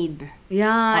 Because you need. Yeah,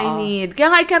 I need.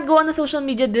 Kaya nga, I can't go on a social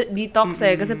media detox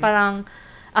kasi parang,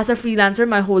 as a freelancer,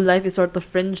 my whole life is sort of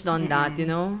fringed on that, you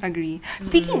know? Agree.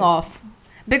 Speaking of,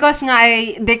 because nga,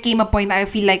 there came a point I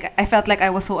felt like I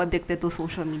was so addicted to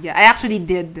social media. I actually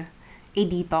did a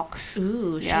detox.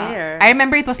 Ooh, share. I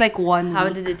remember it was like 1 week. How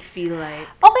did it feel like?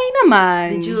 Okay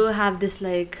naman. Did you have this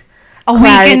like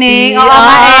awakening?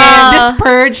 This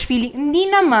purge feeling? Hindi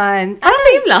naman. Parang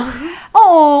same lang.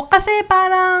 Oo, kasi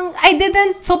parang,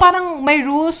 parang my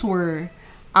rules were,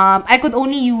 I could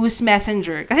only use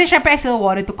Messenger. Kasi syempre, I still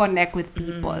wanted to connect with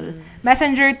people.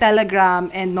 Messenger, Telegram,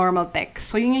 and normal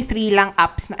text. So, yun yung 3 lang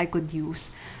apps na I could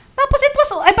use. Tapos,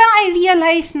 parang I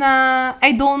realized na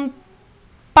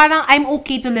parang I'm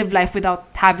okay to live life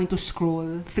without having to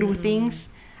scroll through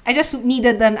things. I just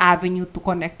needed an avenue to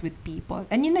connect with people.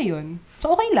 And yun na yun.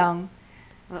 So, okay lang.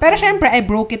 Pero syempre, I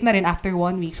broke it na rin after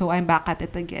 1 week, so I'm back at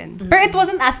it again. Pero it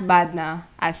wasn't as bad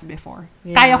na as before.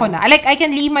 Yeah. Kaya ko na. Like, I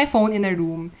can leave my phone in a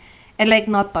room and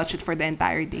like not touch it for the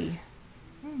entire day.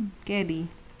 Kedi.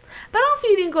 Pero ang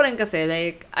feeling ko rin kasi,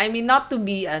 like, I mean, not to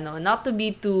be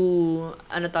too,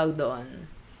 tawag doon,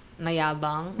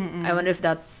 mayabang. I wonder if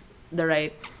that's the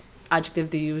right adjective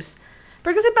to use.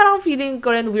 Pero kasi parang feeling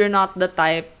ko rin we're not the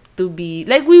type to be,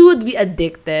 like, we would be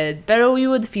addicted, pero we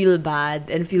would feel bad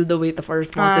and feel the weight of our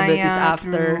responsibilities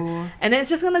after. True. And then it's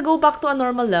just gonna go back to a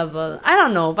normal level. I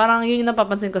don't know, parang yun yung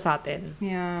napapansin ko sa atin.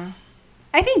 Yeah.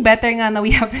 I think better nga na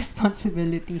we have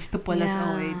responsibilities to pull us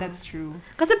away. That's true.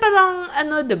 Kasi parang,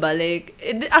 diba, like,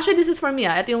 actually, this is for me,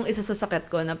 ito yung isa sa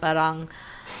sakit ko na parang,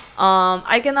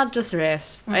 I cannot just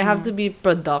rest. I have to be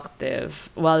productive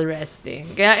while resting.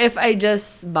 Kaya if I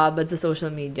just babad sa social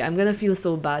media, I'm gonna feel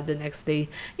so bad the next day.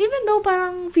 Even though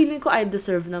parang feeling ko I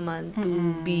deserve naman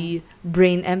to be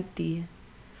brain empty.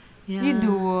 Yeah. You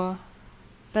do.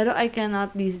 Pero I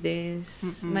cannot these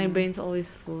days. My brain's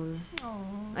always full.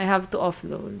 Aww. I have to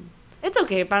offload. It's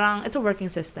okay. Parang it's a working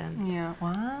system. Yeah.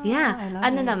 Wow. Yeah. I love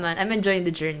it. Naman, I'm enjoying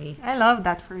the journey. I love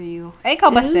that for you. Ay,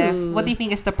 ikaw ba, Ooh. Steph? What do you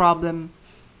think is the problem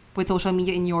with social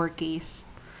media in your case?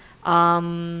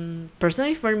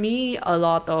 Personally, for me, a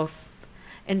lot of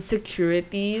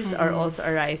insecurities are also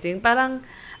arising. Parang,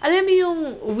 alam mo yung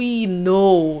we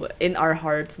know in our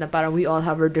hearts na parang we all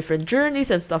have our different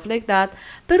journeys and stuff like that.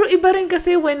 Pero iba rin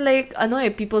kasi when like,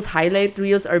 people's highlight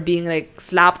reels are being like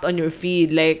slapped on your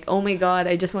feed. Like, oh my God,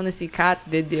 I just want to see cat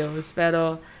videos.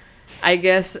 Pero, I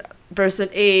guess, person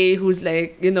A who's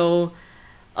like, In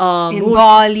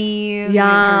Bali, with her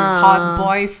Yeah. hot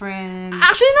boyfriend.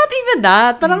 Actually, not even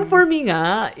that. Parang for me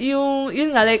nga,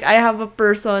 yun nga, like, I have a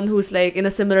person who's like in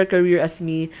a similar career as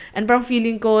me, and parang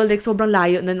feeling ko, like, sobrang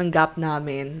layo na ng gap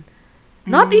namin.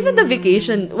 Not even the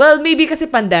vacation. Well, maybe kasi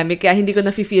pandemic, kaya hindi ko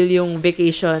na-feel yung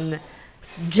vacation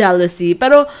jealousy.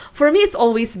 Pero for me, it's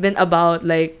always been about,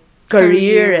 like,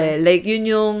 career. Like, yun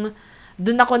yung,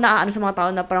 dun ako naaano sa mga tao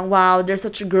na parang, wow, they're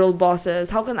such girl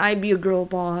bosses. How can I be a girl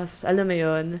boss? Alam mo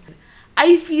yun?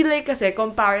 I feel like kasi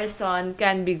comparison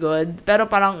can be good, pero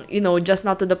parang, just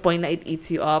not to the point na it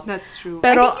eats you up. That's true.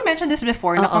 Pero, I think you mentioned this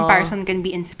before, na comparison can be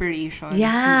inspiration.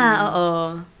 Yeah,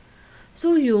 oo.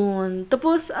 So, yun.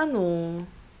 Tapos,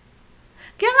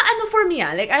 kaya nga, for me,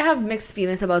 like, I have mixed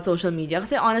feelings about social media.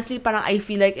 Kasi honestly, parang I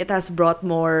feel like it has brought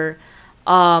more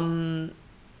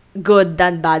good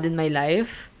than bad in my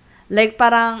life. Like,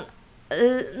 parang,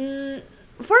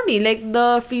 for me, like,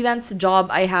 the freelance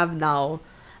job I have now,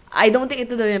 I don't think it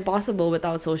would have been possible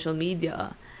without social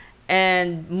media.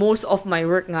 And most of my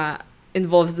work nga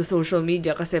involves the social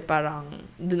media kasi parang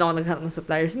doon ako naghahanap ng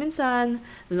suppliers minsan,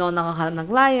 doon ako nakakahanap ng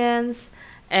clients,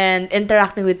 and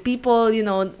interacting with people,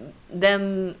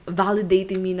 them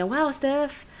validating me na, wow,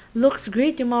 Steph, looks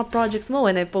great yung mga projects mo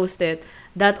when I post it.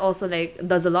 That also, like,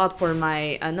 does a lot for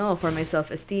my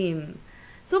self-esteem.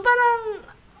 So, parang,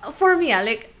 for me,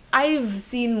 like, I've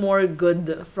seen more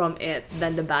good from it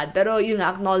than the bad. Pero, yung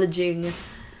acknowledging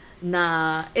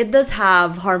na it does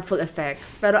have harmful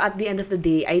effects. Pero at the end of the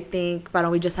day, I think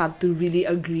parang we just have to really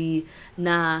agree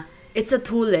na it's a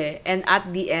tool and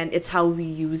at the end, it's how we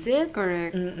use it.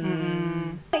 Correct.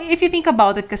 If you think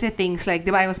about it, kasi things like,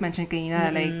 di ba I was mentioning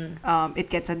kanina, like, it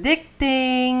gets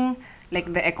addicting,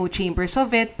 like the echo chambers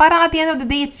of it. Parang at the end of the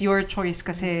day, it's your choice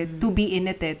kasi to be in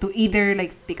it to either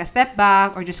like take a step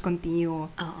back or just continue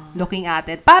looking at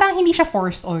it. Parang hindi siya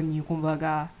forced on you,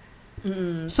 kumbaga.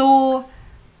 So,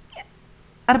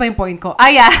 ano ba yung point ko?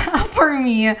 Yeah, for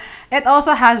me, it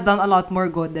also has done a lot more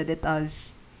good than it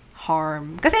does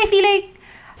harm. Kasi I feel like,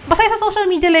 basta sa social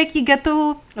media, like, you get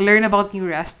to learn about new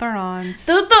restaurants.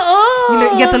 Totoo!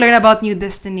 You get to learn about new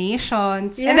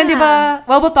destinations. Yeah. And then, di ba,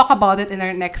 well, we'll talk about it in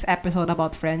our next episode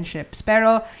about friendships.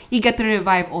 Pero, you get to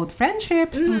revive old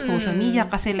friendships through social media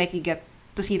kasi, like, you get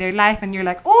to see their life and you're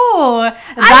like, oh,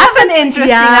 that's an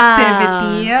interesting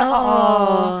activity.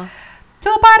 Oh.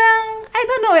 So, parang, I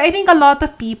don't know, I think a lot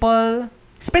of people,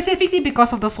 specifically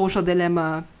because of the Social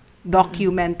Dilemma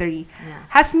documentary,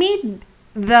 has made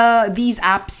these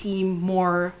apps seem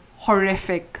more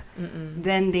horrific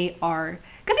than they are.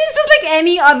 Kasi it's just like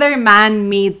any other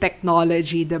man-made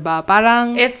technology, diba?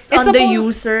 Parang, it's on the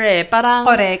user Parang,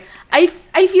 correct. I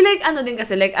feel like, din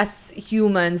kasi, like, as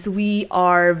humans, we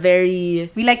are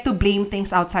very... We like to blame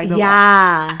things outside of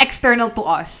us. External to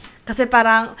us. Kasi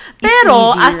parang,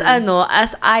 pero, easier.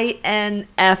 as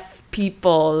INF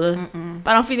people,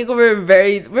 parang feeling ko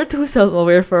we're too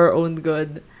self-aware for our own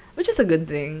good. Which is a good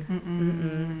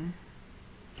thing.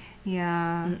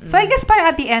 Yeah. So I guess parang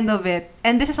at the end of it,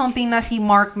 and this is something na si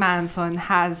Mark Manson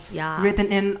has written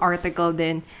in an article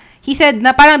din. He said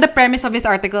na parang the premise of his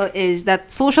article is that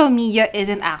social media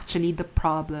isn't actually the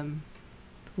problem.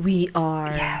 We are.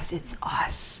 Yes, it's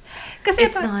us. Kasi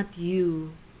it's not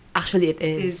you. Actually, it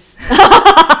is.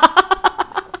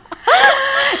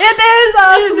 It is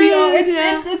us.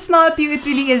 It's not you. It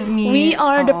really is me. We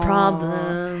are the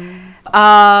problem.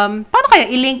 Paano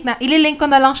kaya ililink ko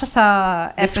na lang siya sa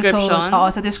episode. Description? Oo,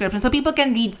 sa description. So people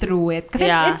can read through it. Kasi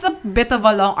Yeah. it's a bit of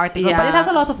a long article, but it has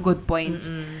a lot of good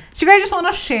points. So I just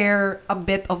wanna share a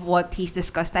bit of what he's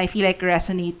discussed that I feel like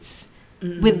resonates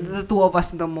with the two of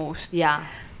us the most. Yeah.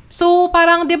 So,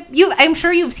 parang, I'm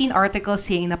sure you've seen articles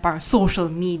saying na parang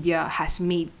social media has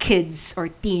made kids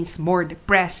or teens more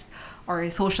depressed, or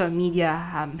social media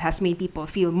has made people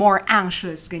feel more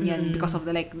anxious, ganyan, because of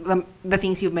the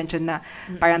things you've mentioned na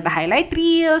parang the highlight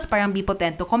reels, parang people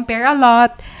tend to compare a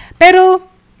lot. Pero,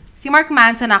 si Mark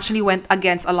Manson actually went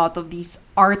against a lot of these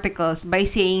articles by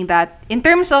saying that in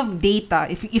terms of data,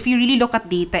 if you really look at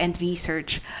data and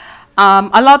research,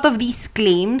 a lot of these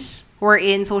claims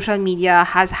wherein social media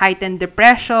has heightened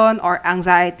depression or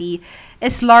anxiety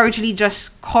is largely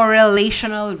just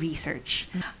correlational research.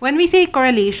 When we say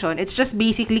correlation, it's just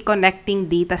basically connecting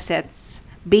data sets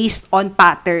based on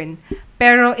pattern.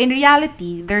 Pero in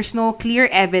reality, there's no clear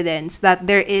evidence that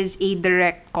there is a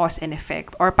direct cause and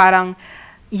effect, or parang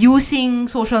using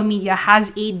social media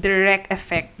has a direct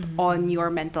effect on your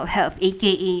mental health,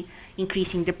 aka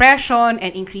increasing depression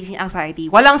and increasing anxiety.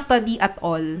 Walang study at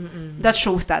all that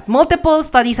shows that. Multiple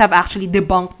studies have actually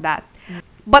debunked that.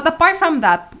 But apart from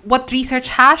that, what research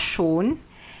has shown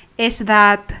is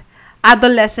that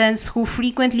adolescents who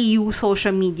frequently use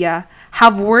social media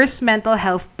have worse mental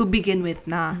health to begin with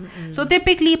na. So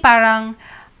typically parang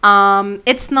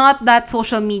it's not that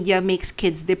social media makes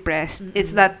kids depressed.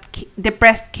 It's that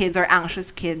depressed kids or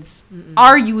anxious kids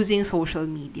are using social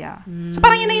media. So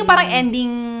parang yun na yung parang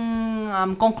ending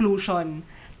conclusion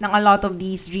ng a lot of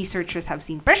these researchers have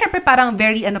seen. Pero syempre parang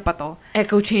very pa to.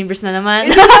 Echo chambers na naman.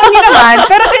 Hindi naman.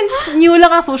 Pero since new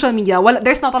lang ang social media,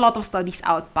 there's not a lot of studies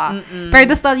out pa. Pero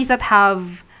the studies that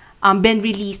have been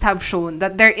released have shown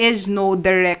that there is no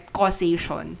direct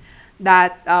causation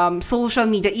that social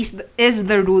media is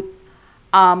the root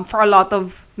for a lot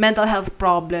of mental health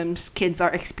problems kids are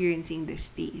experiencing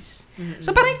these days. So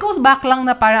parang it goes back lang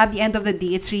na parang at the end of the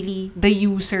day, it's really the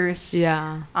users'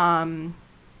 choice.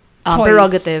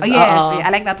 Prerogative. Yes,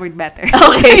 I like that word better.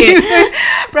 Okay. Users'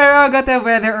 prerogative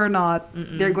whether or not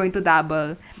they're going to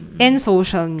dabble in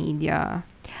social media.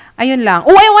 Ayun lang.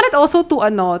 Oh, I wanted also to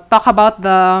talk about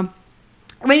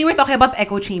when you were talking about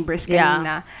echo chambers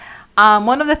kanina.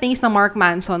 One of the things that Mark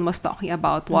Manson was talking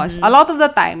about was a lot of the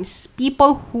times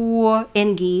people who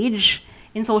engage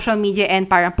in social media and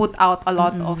parang put out a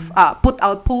lot of put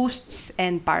out posts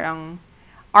and parang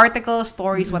articles,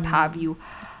 stories, what have you,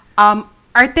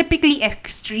 are typically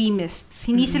extremists.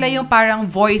 Hindi sila yung parang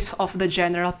voice of the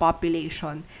general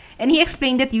population. And he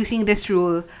explained it using this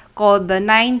rule called the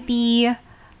 90-9-1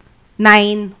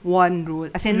 rule,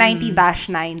 as in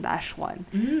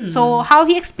 90-9-1. So how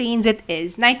he explains it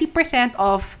is 90%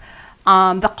 of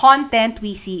the content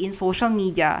we see in social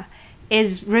media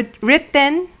is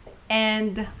written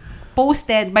and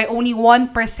posted by only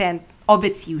 1% of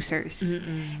its users.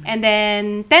 And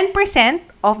then 10%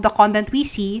 of the content we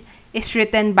see is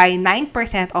written by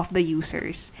 9% of the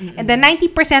users. And then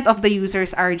 90% of the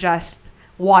users are just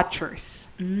watchers.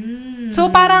 So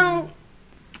parang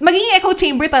magiging echo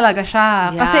chamber talaga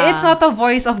siya. Kasi it's not a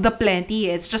voice of the plenty.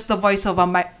 It's just the voice of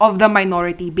the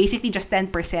minority. Basically, just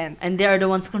 10%. And they are the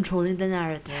ones controlling the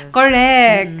narrative.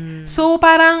 Correct. So,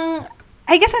 parang,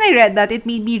 I guess when I read that, it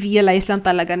made me realize lang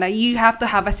talaga na you have to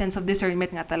have a sense of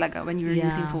discernment nga talaga when you're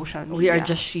using social media. We are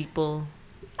just sheeple.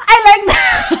 I like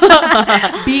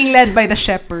that! Being led by the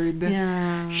shepherd.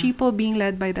 Yeah. Sheeple being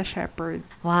led by the shepherd.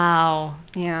 Wow.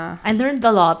 Yeah. I learned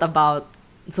a lot about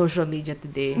social media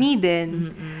today. Me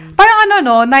din. Parang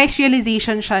nice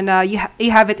realization siya na you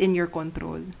have it in your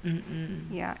control.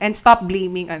 Yeah. And stop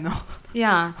blaming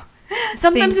Yeah.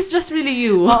 Sometimes it's just really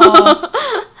you.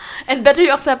 And better you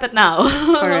accept it now.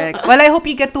 Correct. Well, I hope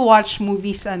you get to watch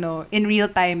movies in real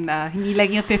time na. Hindi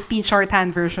like yung 15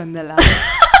 shorthand version nila.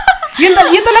 yun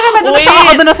talaga medyo na-shock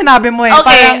ako doon na sinabi mo eh. Okay,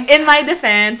 Parang, in my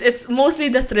defense, it's mostly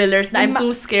the thrillers na I'm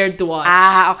too scared to watch.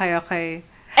 Okay.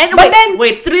 And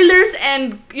wait, thrillers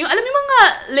and yung alam mo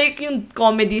mga like yung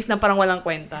comedies na parang walang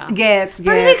kwenta. Gets.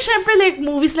 Pero like syempre like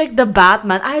movies like The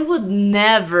Batman, I would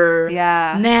never.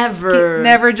 Yeah.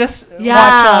 Never just watch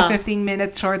a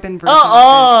 15-minute shortened version.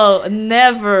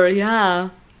 Never.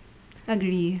 Yeah.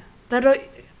 Agree. Pero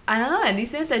I don't know,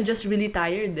 these days I'm just really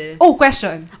tired eh. Oh,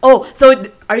 question. Oh, so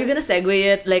are you gonna segue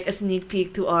it like a sneak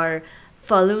peek to our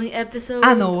following episode?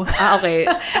 No. Okay.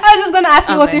 I was just gonna ask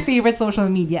you what's your favorite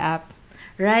social media app?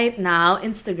 Right now,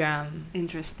 Instagram.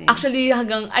 Interesting. Actually,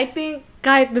 I think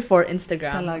kahit before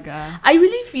Instagram. Talaga. I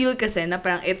really feel kasi na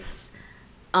parang it's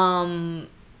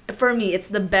for me, it's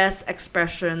the best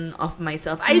expression of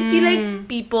myself. I feel like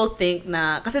people think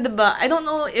na, kasi diba, I don't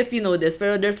know if you know this,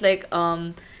 pero there's like,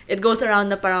 it goes around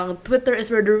na parang Twitter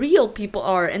is where the real people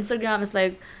are. Instagram is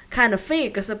like kind of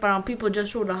fake kasi parang people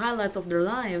just show the highlights of their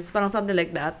lives. Parang something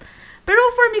like that. Pero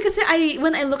for me kasi,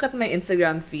 when I look at my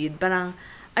Instagram feed, parang,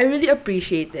 I really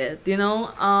appreciate it, you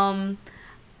know?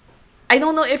 I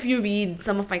don't know if you read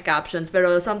some of my captions,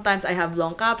 pero sometimes I have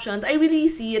long captions. I really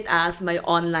see it as my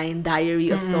online diary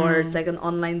of sorts, like an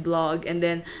online blog. And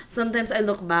then sometimes I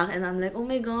look back and I'm like, oh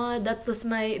my god, that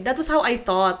was how I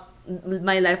thought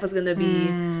my life was gonna be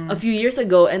a few years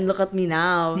ago, and look at me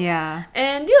now. Yeah.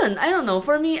 And yun, I don't know.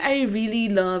 For me, I really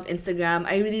love Instagram.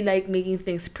 I really like making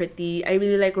things pretty. I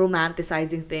really like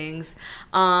romanticizing things.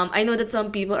 I know that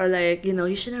some people are like,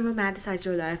 you shouldn't romanticize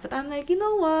your life. But I'm like, you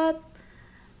know what?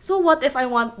 So what if I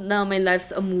want now my life's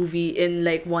a movie in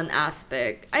like one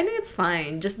aspect? I think it's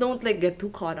fine. Just don't like get too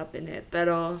caught up in it.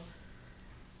 Pero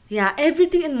yeah,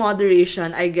 everything in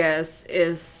moderation, I guess,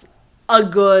 is a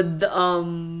good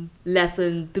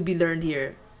lesson to be learned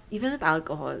here. Even with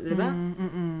alcohol, diba?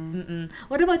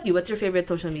 What about you? What's your favorite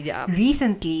social media app?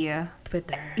 Recently,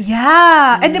 Twitter.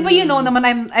 yeah. And diba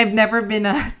naman, I've never been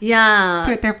a Yeah.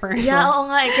 Twitter person. Yeah, oo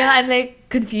nga. Kaya I'm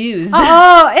like confused.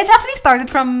 Oh, it actually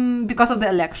started because of the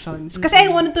elections. Kasi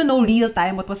I wanted to know real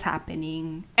time what was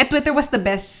happening. And Twitter was the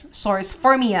best source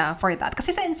for me for that.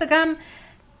 Kasi sa Instagram,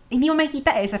 hindi mo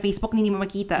makita Sa Facebook, hindi mo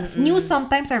makita. News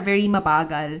sometimes are very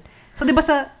mabagal. So, di ba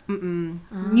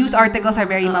news articles are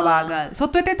very mabagal. So,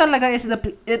 Twitter talaga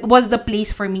it was the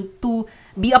place for me to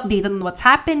be updated on what's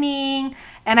happening.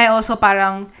 And I also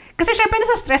parang, kasi syempre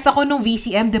nasa stress ako nung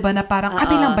VCM, di ba, na parang,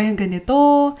 kami lang ba yung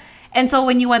ganito? And so,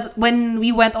 when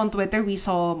we went on Twitter, we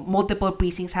saw multiple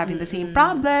precincts having the same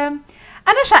problem.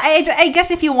 Ano siya, I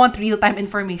guess if you want real-time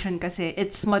information kasi,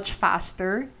 it's much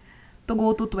faster to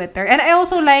go to Twitter. And I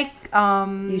also like,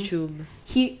 YouTube.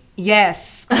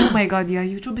 Yes. Oh my God, yeah.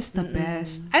 YouTube is the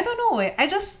best. I don't know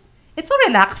it's so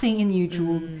relaxing in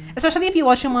YouTube. Especially if you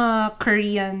watch yung mga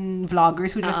Korean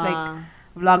vloggers who just like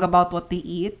vlog about what they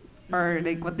eat or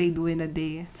like what they do in a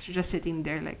day. So just sitting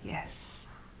there like, yes,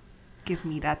 give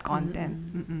me that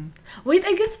content. Wait,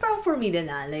 I guess parang for me din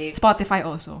like Spotify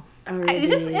also. Already. Is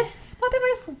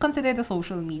Spotify considered a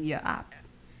social media app?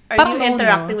 Are parang you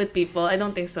interacting with people? I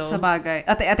don't think so. Sa bagay.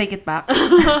 I take it back.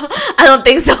 I don't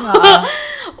think so.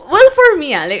 Well, for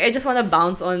me, like, I just want to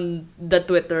bounce on the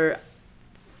Twitter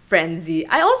frenzy.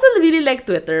 I also really like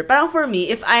Twitter. Parang for me,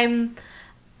 if I'm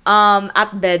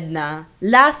at bed na,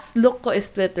 last look ko is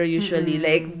Twitter usually.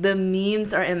 Like, the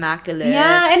memes are immaculate.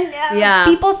 Yeah, and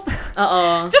people's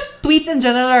just tweets in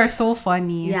general are so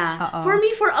funny. Yeah. For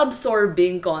me, for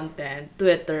absorbing content,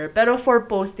 Twitter. Pero for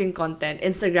posting content,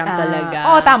 Instagram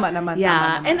talaga. Tama naman. Yeah.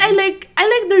 Tama naman. And I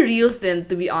like the reels then,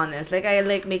 to be honest. Like, I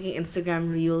like making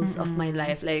Instagram reels of my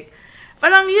life. Like,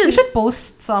 parang yun. We should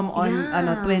post some on on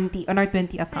our 20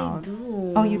 account. I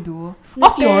do. Oh, you do?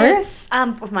 Snippets. Of yours?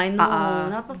 Of mine, no.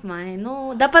 Not of mine.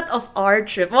 No. Dapat of our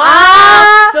trip.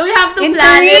 Wow! So, we have to in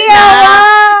plan Korea, it na.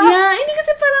 wow! Yeah. Hindi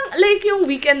kasi parang, like, yung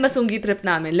weekend Masunggi trip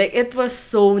namin, like, it was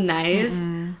so nice.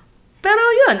 Pero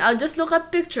yun, I'll just look at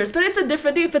pictures. But it's a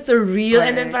different thing if it's a reel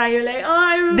and then parang you're like,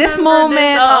 I remember this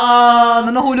moment,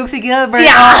 nanuhulog si Gilbert.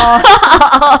 Yeah.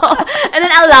 And then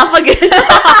I'll laugh again.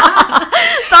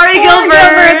 Sorry,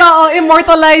 Gilbert.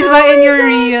 Immortalized na in your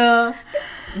reel.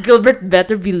 Gilbert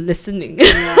better be listening.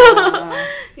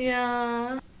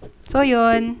 Yeah. So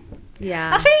yun.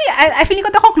 Yeah. Actually, I feel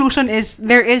like the conclusion is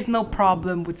there is no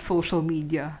problem with social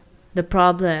media. The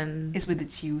problem is with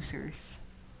its users.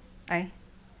 Ay?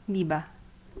 Hindi ba?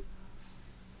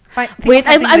 Wait,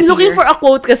 I'm looking for a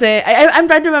quote kasi. I'm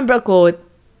trying to remember a quote.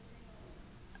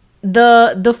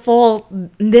 The fault.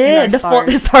 Hindi. The fault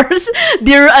is stars.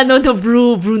 Dear, no,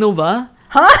 Bruno ba?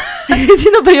 Huh?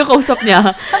 Sino ba yung kausap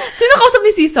niya? Sino kausap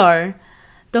ni Caesar?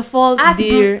 The fault,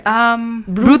 dear...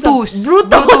 Brutus.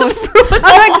 Brutus.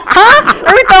 I'm like, huh?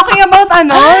 Are we talking about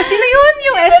Sino yun?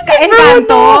 Yung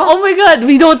Encanto? Oh my God,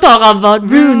 we don't talk about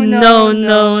Bruno.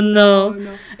 No.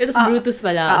 It was Brutus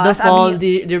pala. The fault,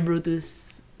 dear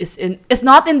Brutus, is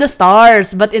not in the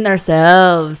stars, but in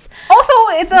ourselves. Also,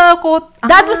 it's a quote.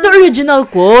 That was the original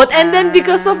quote. And then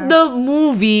because of the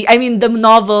movie, I mean, the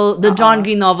novel, the John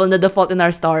Green novel na The Fault in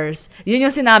Our Stars, yun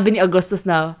yung sinabi ni Augustus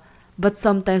na, but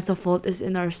sometimes the fault is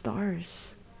in our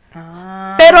stars.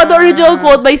 Pero the original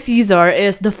quote by Caesar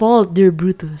is, the fault, dear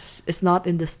Brutus, is not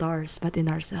in the stars, but in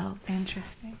ourselves.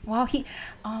 Interesting. Wow,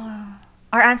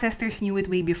 our ancestors knew it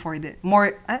way before that.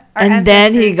 And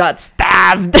then he got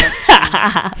stabbed.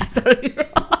 Sorry.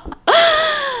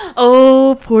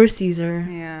 Oh, poor Caesar.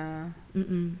 Yeah.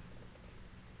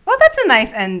 Well, Well, that's a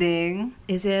nice ending.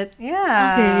 Is it? Yeah.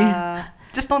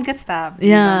 Okay. Just don't get stabbed.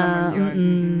 Yeah. Yun naman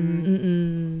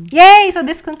yun. Yay! So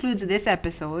this concludes this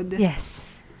episode.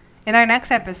 Yes. In our next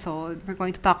episode, we're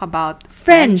going to talk about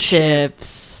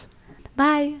Friendships.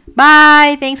 Bye.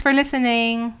 Bye! Thanks for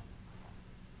listening.